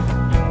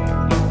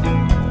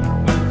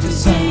to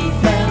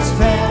save as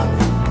fair,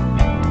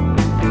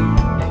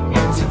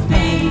 to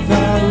pay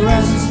the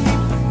rent,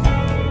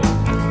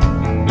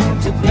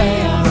 to pay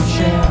our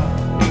share.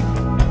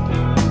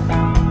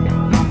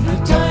 The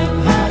time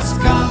has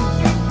come,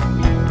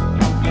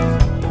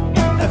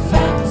 a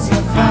fact's a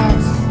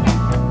fact,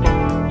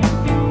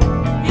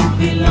 it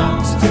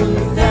belongs to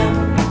them.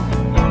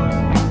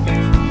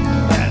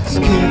 Let's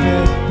give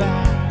it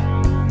back.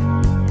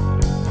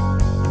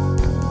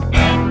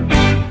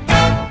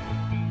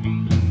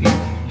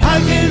 How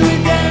can we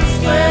dance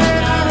when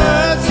our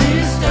earth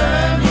is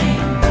turning?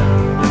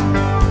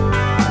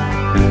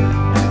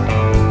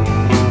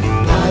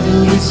 How do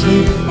we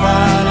sleep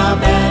while our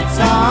beds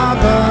are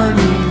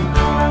burning?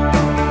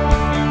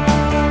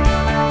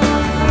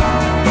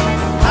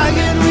 How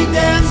can we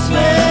dance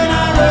when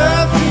our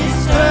earth is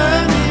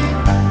turning?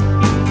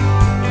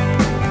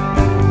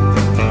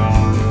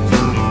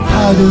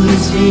 How do we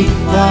sleep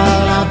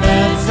while our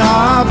beds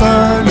are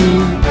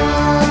burning?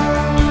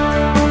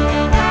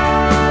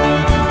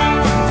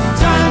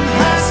 Time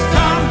has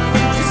come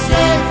to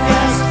save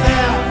us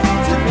fair,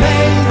 to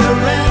pay the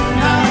rent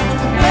now,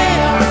 to pay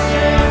our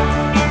share.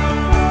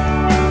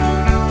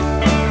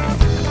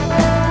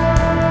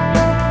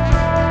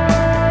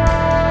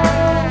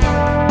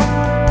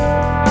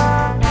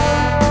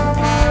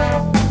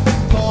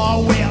 Four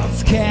wheels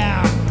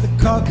care the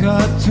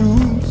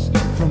cockatoos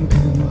from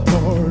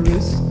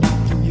Cantoris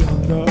to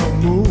yonder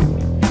moon.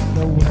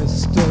 The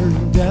western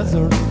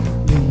desert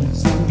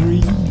leaves and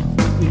breathe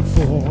in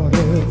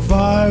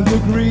 45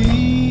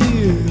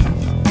 degrees.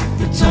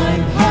 The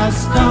time has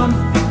come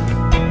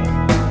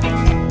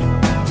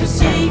to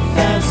save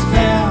as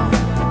fair,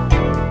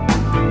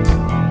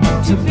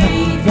 to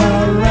pay the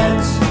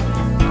rent,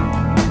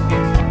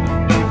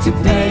 to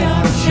pay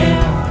our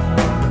share.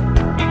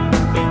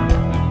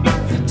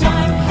 The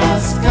time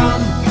has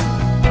come,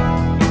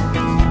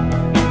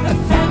 a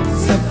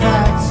fact's a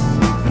fact,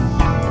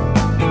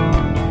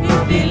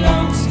 it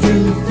belongs to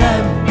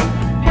them.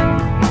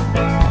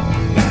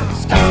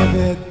 Let's give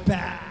it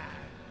back.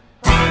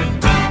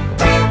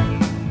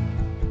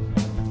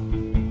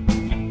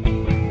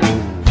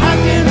 How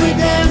can we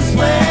dance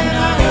when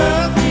our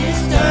earth is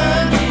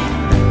turning?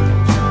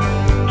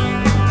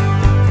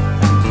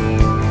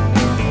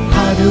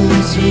 How do we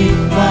sleep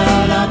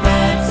while our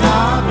beds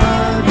are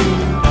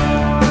burning?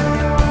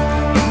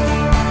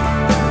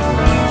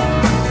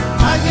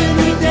 How can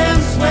we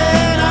dance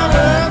when our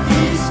earth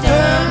is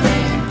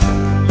turning?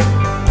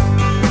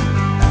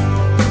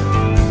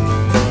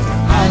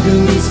 How do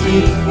we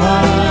sleep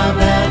while our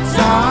beds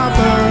are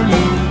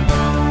burning?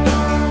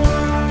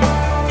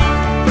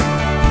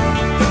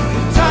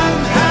 The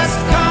time has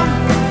come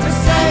to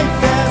save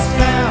as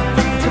fair,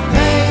 to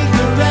pay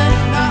the rent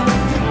now,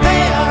 to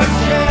pay our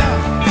share.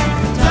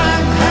 The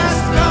time has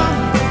come,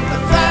 the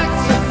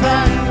fact's a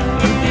fact,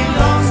 it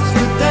belongs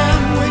to them,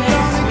 we're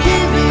gonna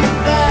give it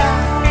back.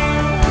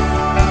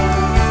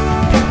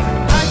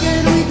 How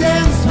can we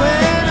dance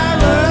when our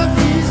earth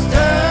is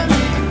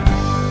turning?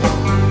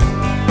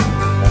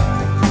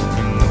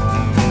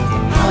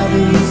 How do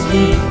we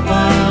sleep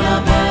while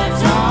our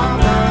beds are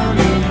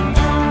burning?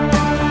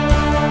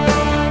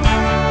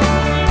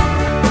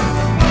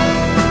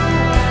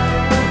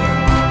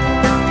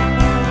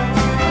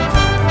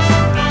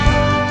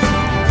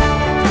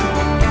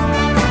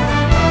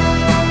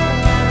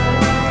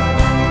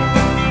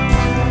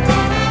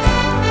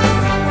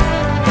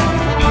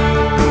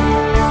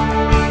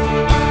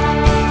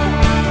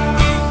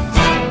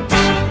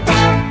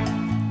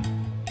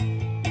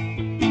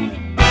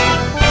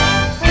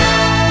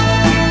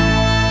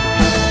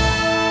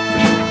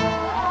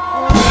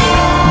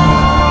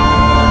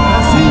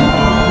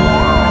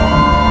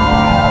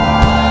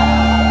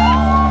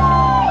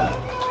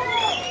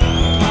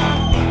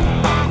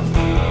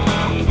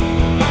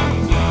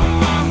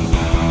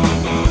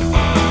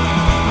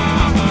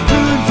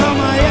 Coming from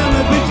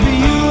Miami, been to the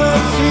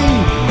UFC.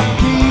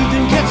 You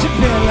didn't catch a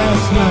pair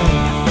last night.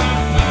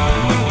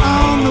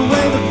 On the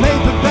way, the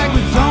paperback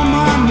was on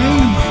my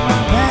knees,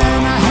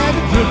 and I had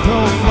a good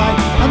old flight.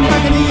 I'm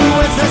back in the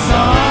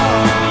USSR.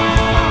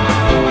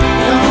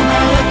 Don't know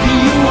how lucky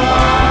you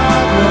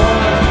are,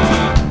 boy.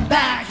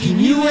 Back in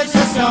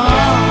USSR.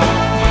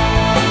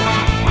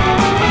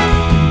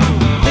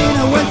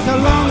 Lena went so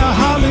long, I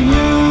hardly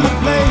knew the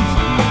place.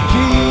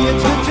 Gee,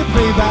 it's good to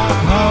be back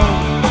home.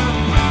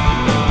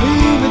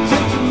 Leave it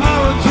till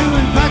tomorrow to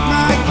unpack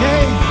my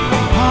case.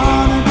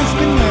 On and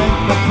disconnect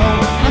the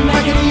phone. I'm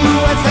back in the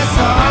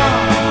USSR.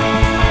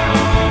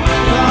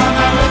 Don't know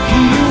how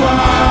lucky you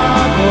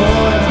are,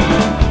 boy.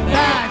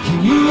 Back in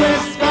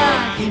USSR.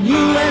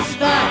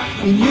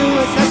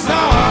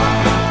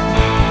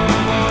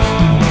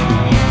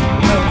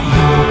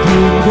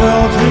 European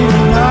girls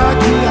leaving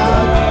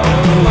Archirock,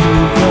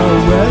 leave the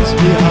rest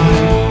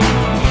behind.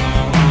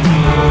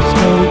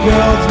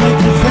 Schoolgirls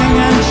make you sing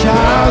and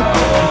shout.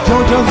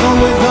 Jojo's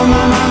always on my.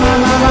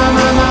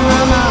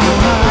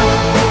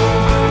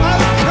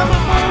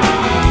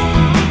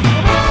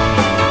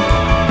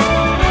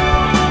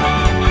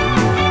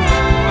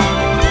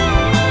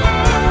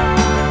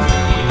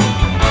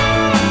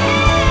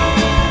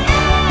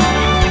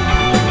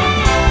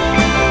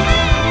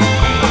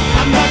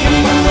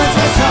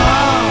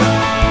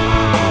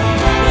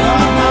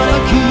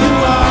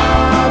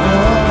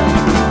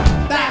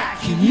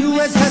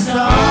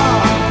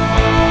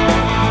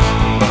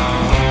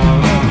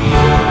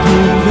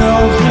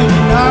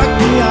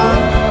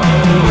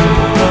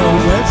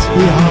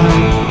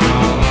 Behind.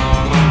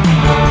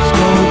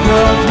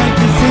 Schoolgirls make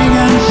you sing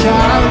and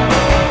shout.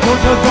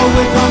 Jojo's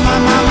always on my.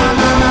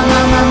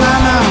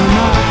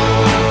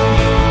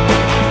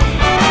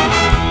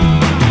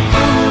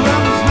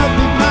 Runs no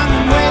big man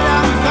and way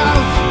down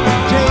south.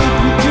 Take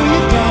me to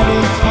your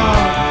daddy's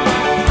farm.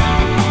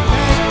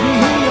 Let me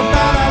hear your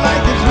bell, I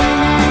like it's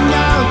ringing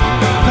out.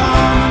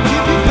 Come and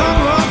keep your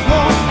cornrows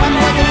warm. I'm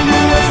making a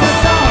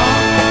USSR.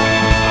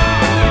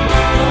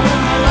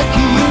 How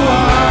lucky you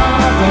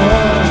are,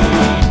 boy.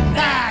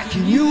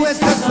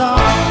 USSR.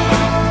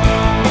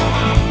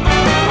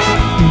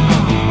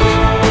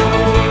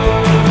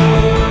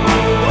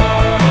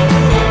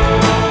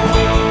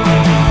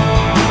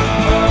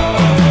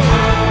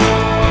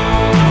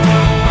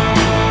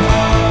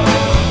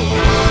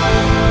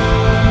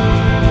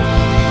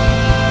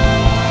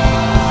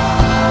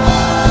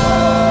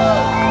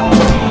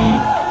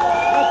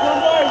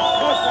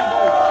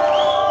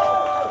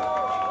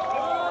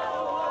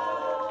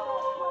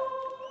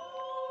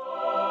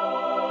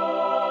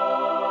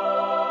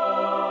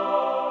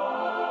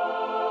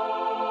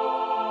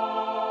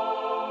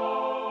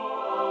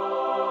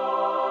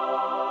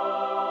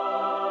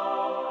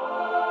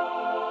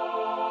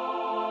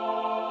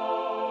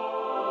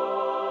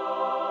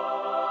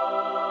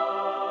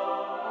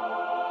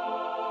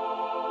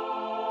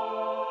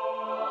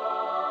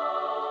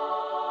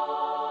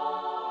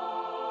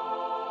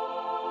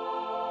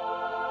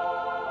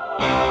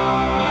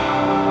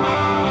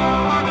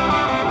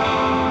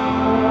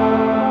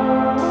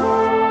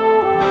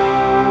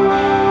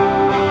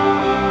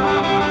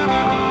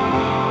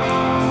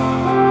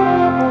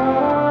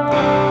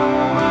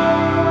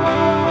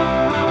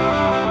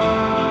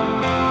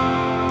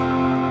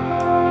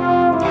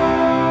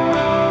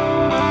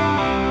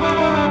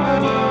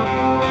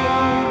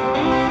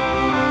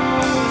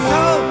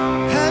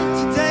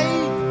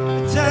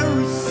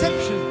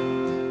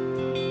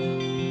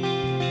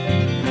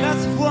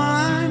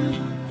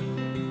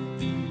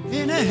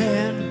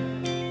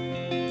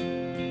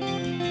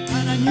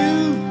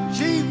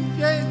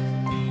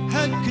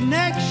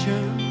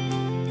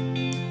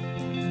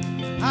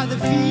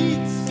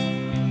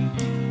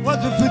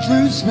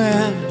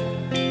 Man,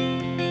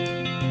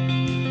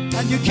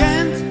 and you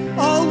can't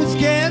always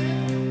get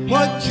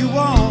what you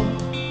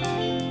want.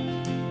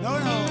 No,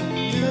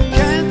 you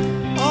can't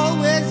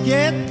always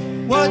get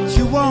what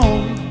you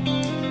want.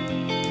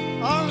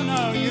 Oh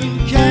no, you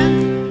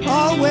can't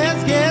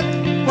always get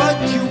what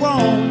you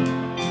want.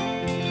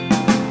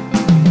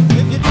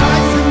 If you try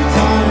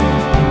sometime,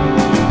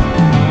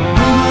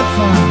 you might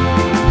find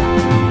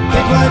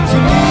get what you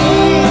need.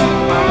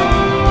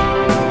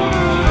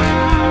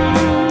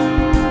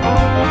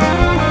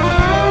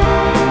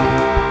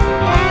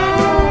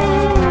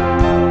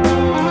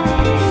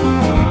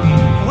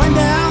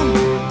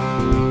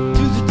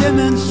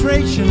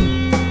 To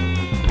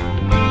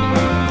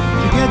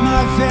get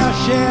my fair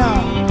share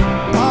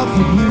of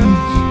the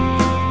blues,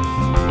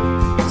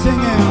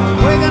 singing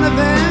Wigan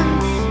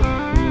events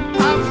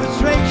of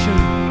frustration.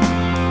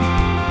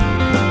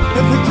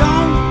 If we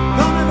don't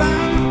come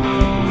around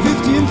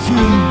 50 and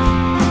few,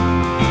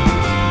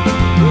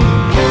 you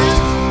can't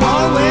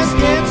always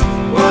get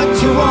what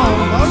you want.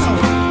 Oh no,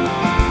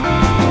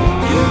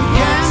 you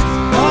can't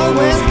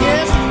always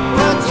get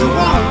what you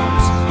want.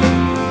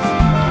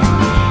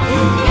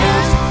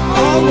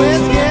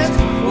 Always get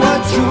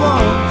what you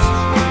want.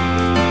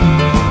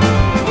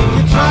 If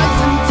you try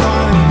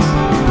sometimes,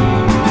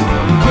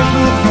 just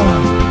no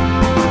fun.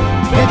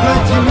 Get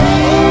what you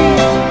need.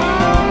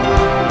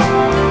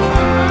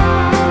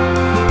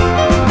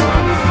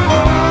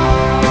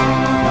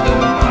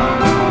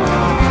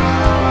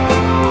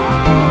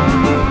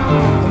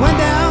 I went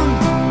down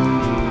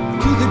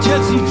to the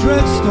Jesse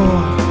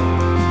drugstore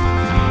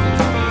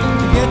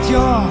to get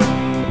your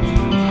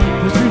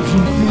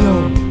prescription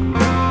filled.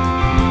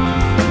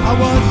 I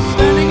was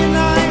standing in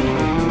line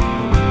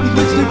with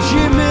Mr.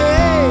 Jimmy.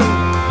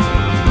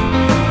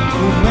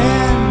 Oh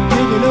man,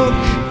 did he look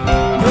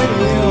pretty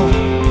ill.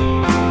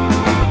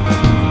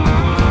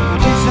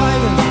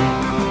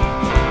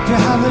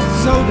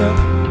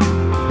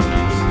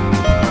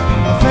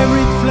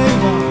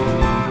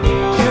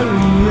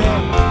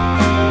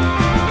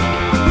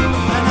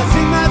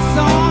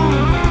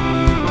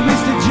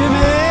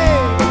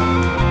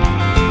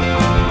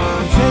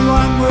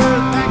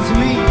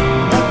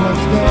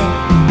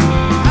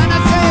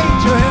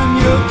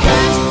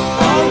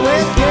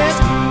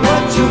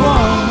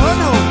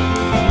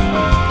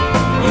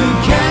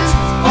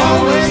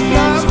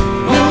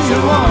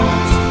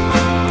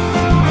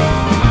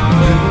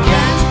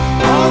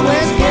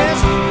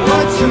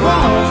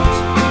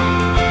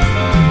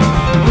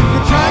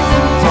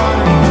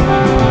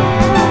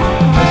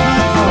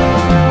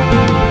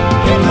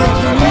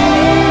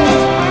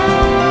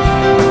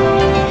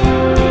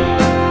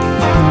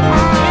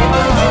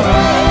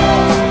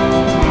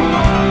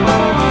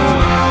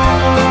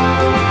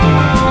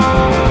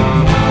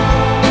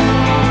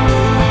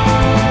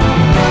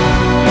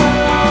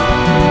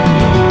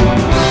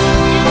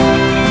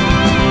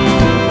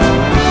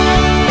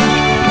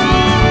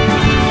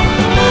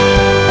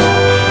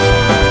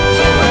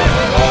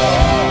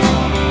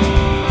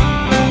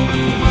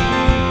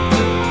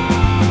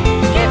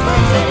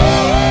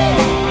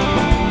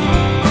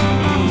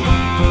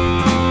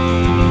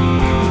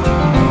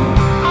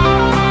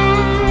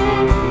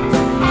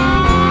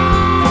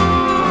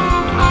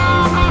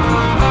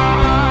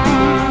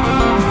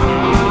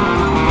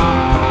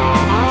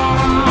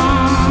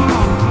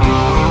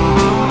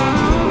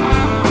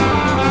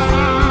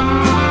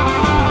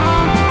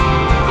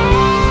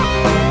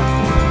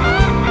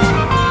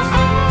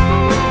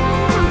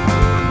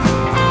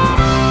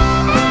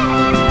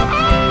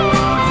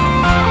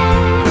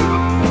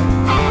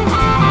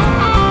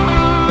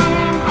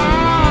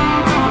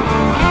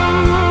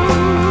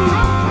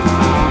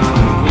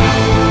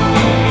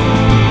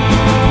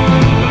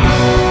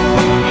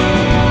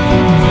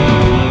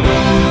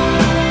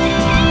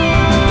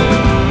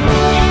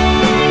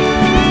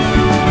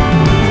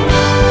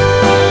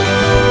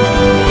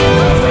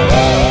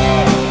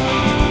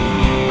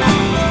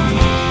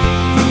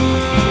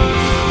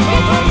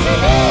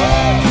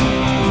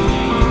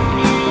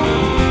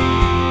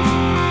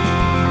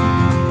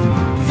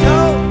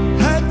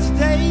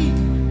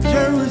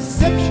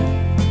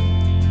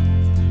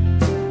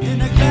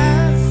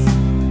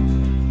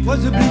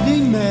 was a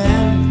bleeding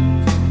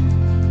man,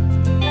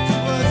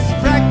 was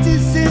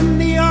practicing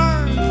the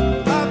art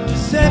of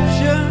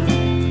deception.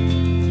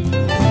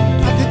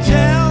 I could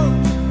tell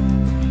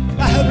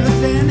by her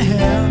bloodstained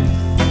hands.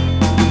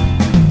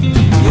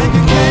 Yeah,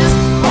 you can't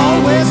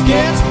always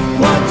get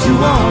what you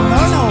want.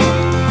 Oh no,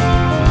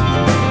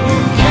 you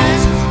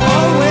can't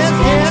always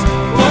get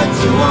what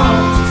you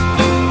want.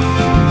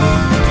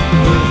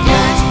 You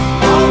can't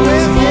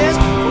always get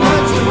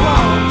what you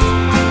want.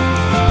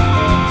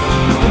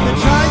 If you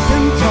try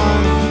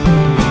sometimes,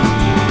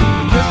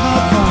 it's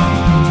not fun.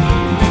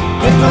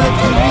 It's like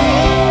to be.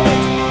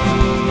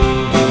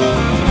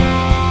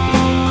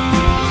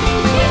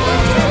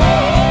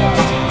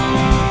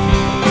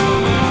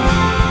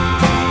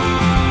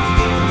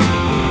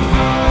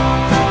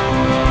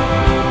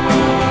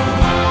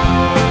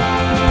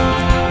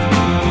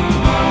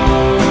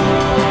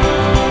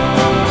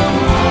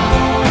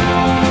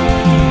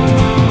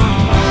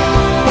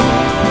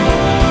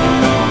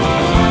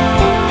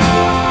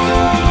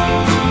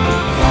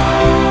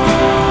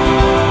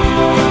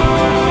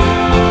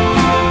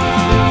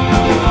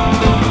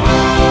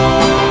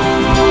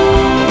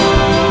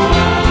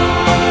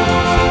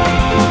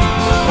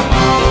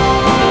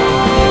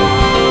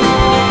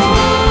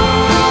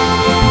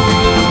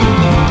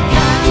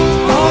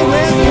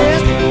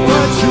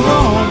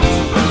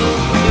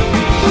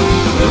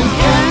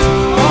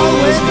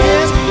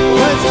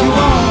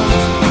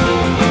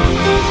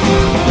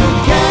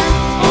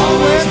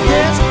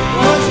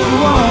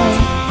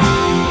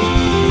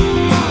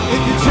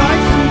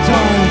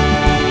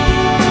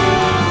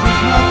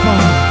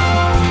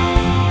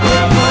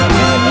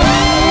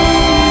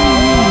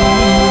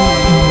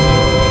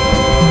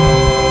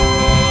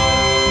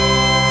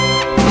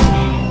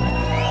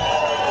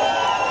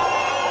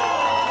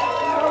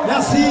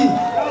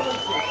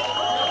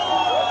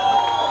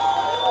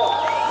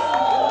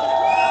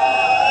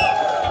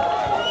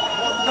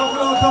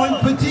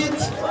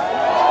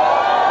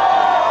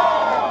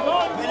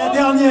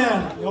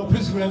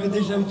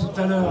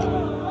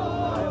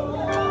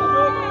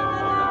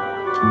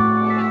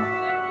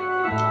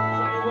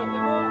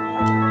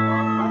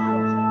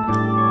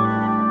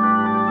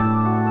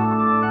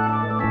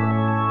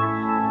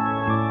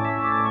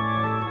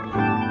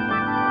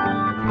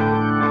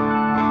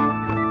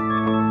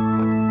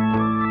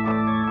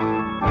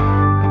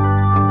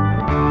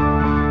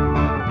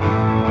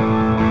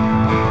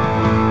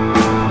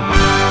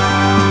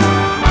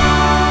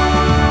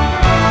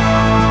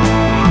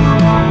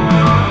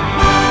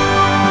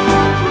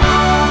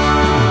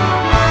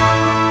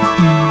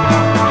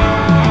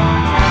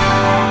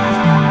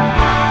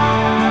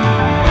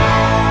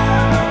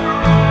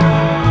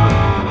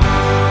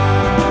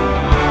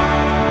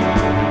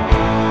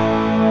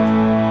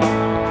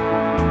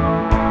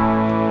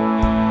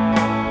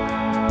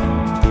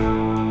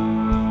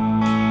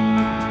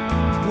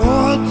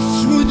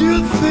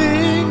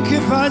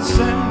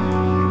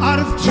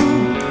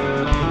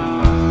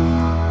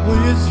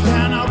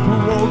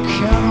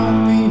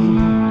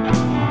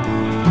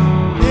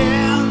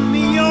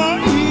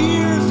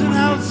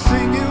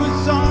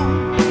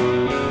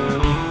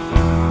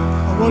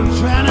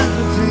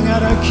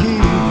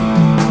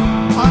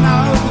 My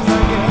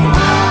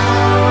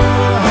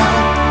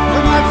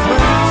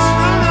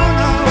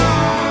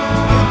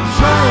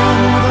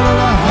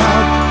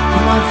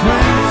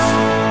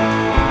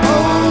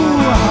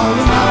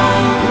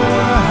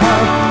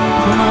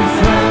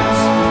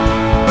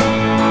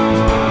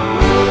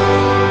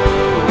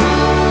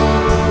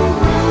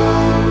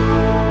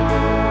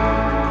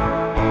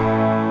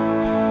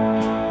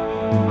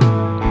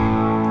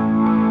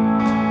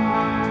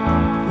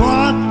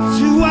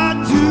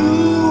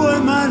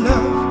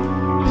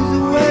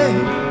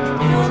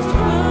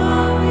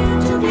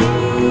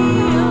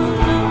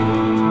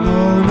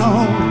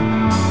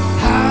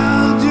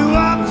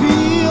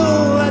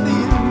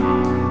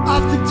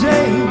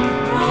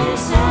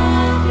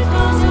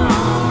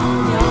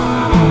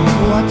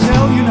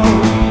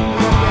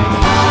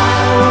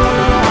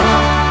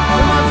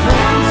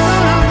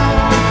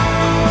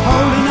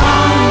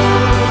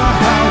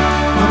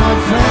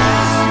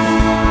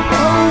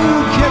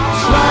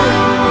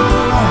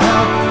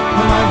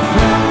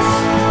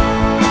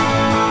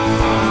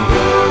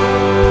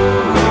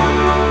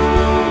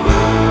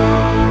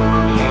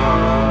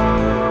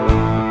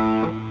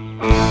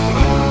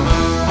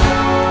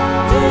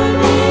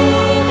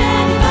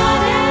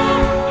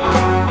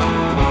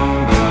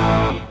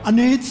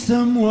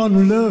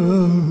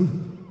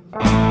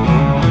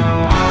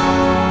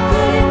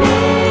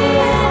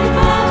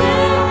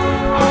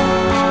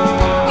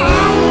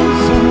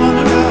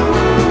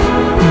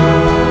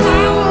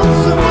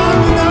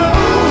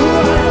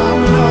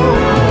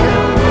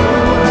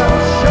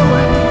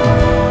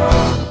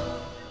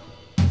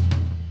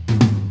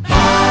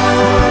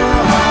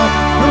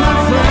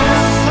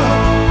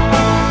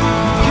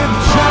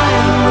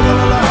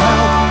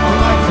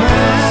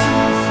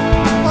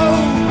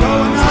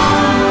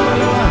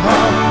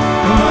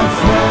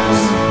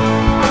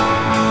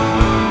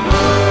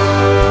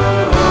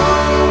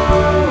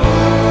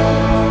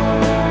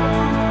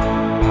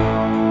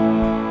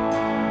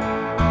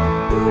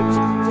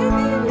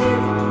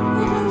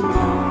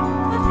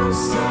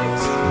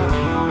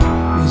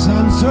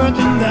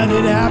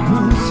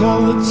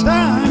all the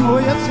time, oh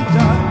yes it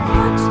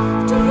does.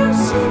 What do you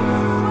see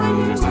when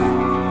you turn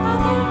on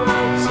the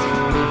lights?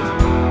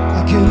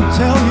 I can't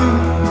tell you,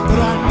 but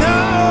I know.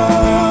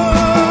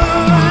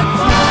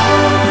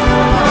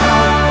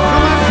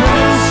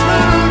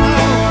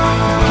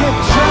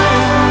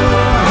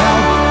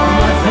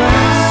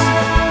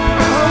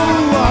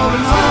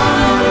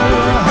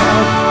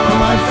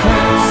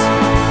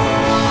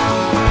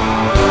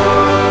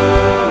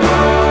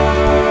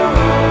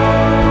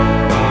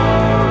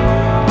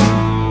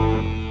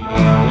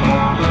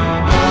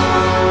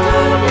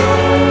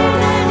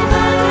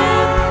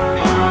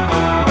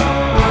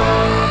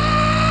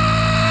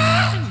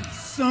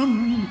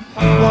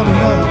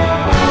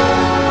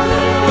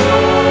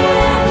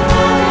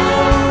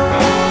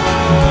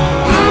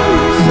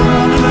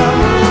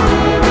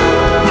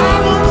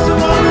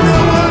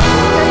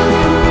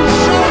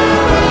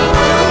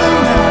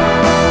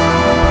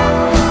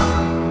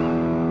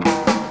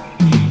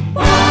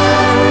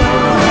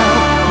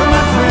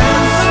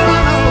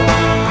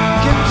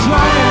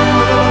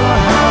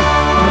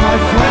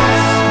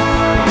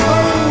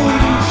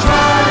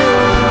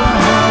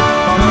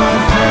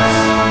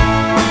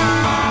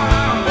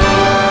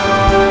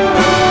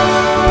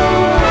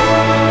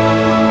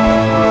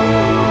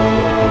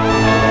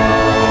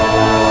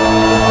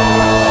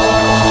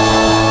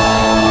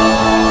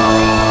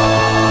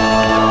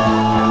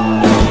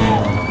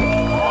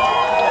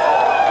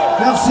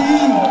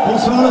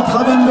 Bonsoir le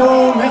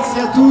Trabendo, merci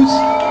à tous.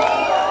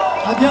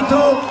 À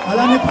bientôt, à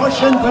l'année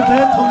prochaine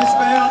peut-être, on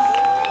espère.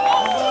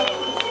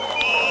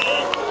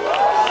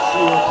 Si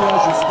on tient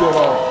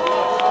jusque-là.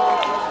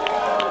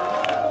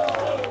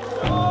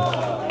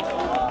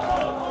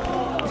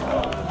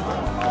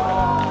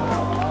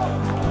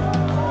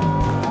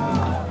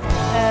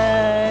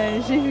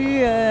 J'ai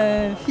vu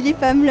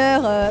Philippe Ameller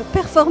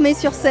performer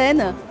sur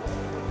scène.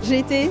 J'ai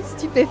été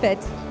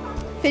stupéfaite.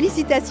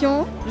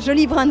 Félicitations,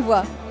 joli brin de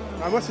voix.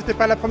 Bah moi, c'était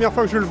pas la première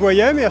fois que je le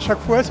voyais, mais à chaque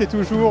fois, c'est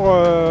toujours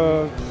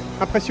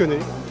impressionné.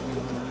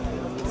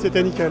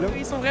 C'était nickel.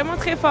 Ils sont vraiment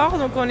très forts,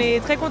 donc on est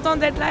très contents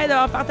d'être là et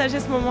d'avoir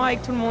partagé ce moment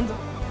avec tout le monde.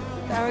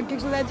 T'as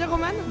quelque chose à dire,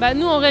 Romane? Bah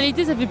nous, en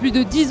réalité, ça fait plus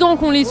de 10 ans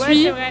qu'on les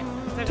suit. C'est vrai.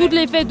 Toutes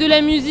les fêtes de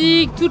la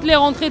musique, toutes les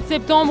rentrées de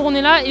septembre, on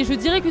est là. Et je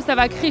dirais que ça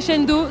va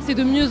crescendo, c'est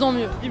de mieux en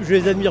mieux. Je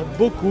les admire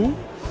beaucoup,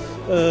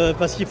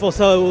 parce qu'ils font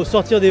ça au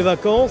sortir des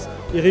vacances.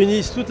 Ils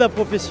réunissent toute la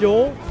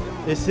profession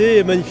et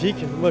c'est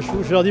magnifique. Moi,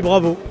 je leur dis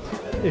bravo.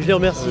 Et je les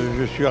remercie.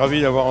 Je suis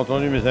ravi d'avoir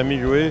entendu mes amis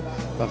jouer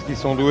parce qu'ils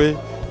sont doués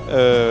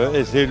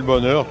et c'est le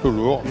bonheur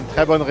toujours. Une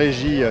très bonne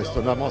régie,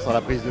 notamment sur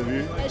la prise de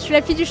vue. Je suis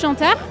la fille du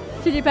chanteur,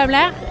 Philippe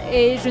Ameller,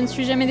 et je ne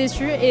suis jamais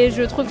déçue et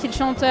je trouve qu'il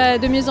chante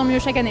de mieux en mieux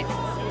chaque année.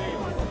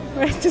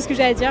 Voilà, c'est tout ce que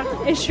j'ai à dire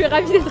et je suis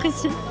ravie d'être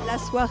ici. La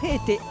soirée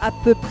était à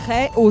peu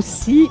près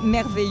aussi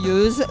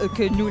merveilleuse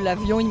que nous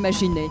l'avions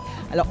imaginé.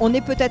 Alors on est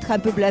peut-être un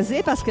peu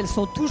blasé parce qu'elles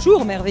sont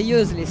toujours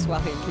merveilleuses les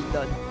soirées qu'ils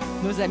donnent,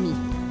 nos amis.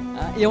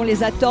 Et on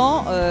les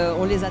attend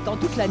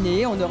toute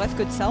l'année, on ne rêve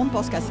que de ça, on ne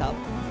pense qu'à ça.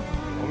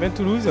 On vient de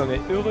Toulouse et on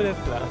est heureux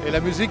d'être là. Et la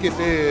musique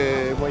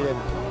était moyenne.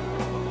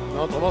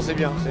 Non, autrement c'est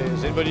bien,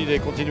 c'est une bonne idée,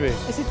 continuez.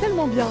 Et c'est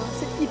tellement bien,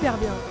 c'est hyper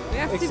bien.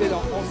 Merci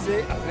excellent, beaucoup. on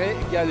s'est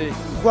régalé.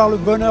 Voir le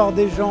bonheur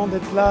des gens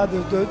d'être là,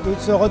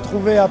 de se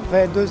retrouver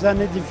après 2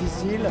 années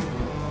difficiles,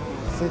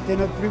 c'était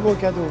notre plus beau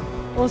cadeau.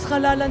 On sera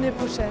là l'année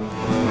prochaine.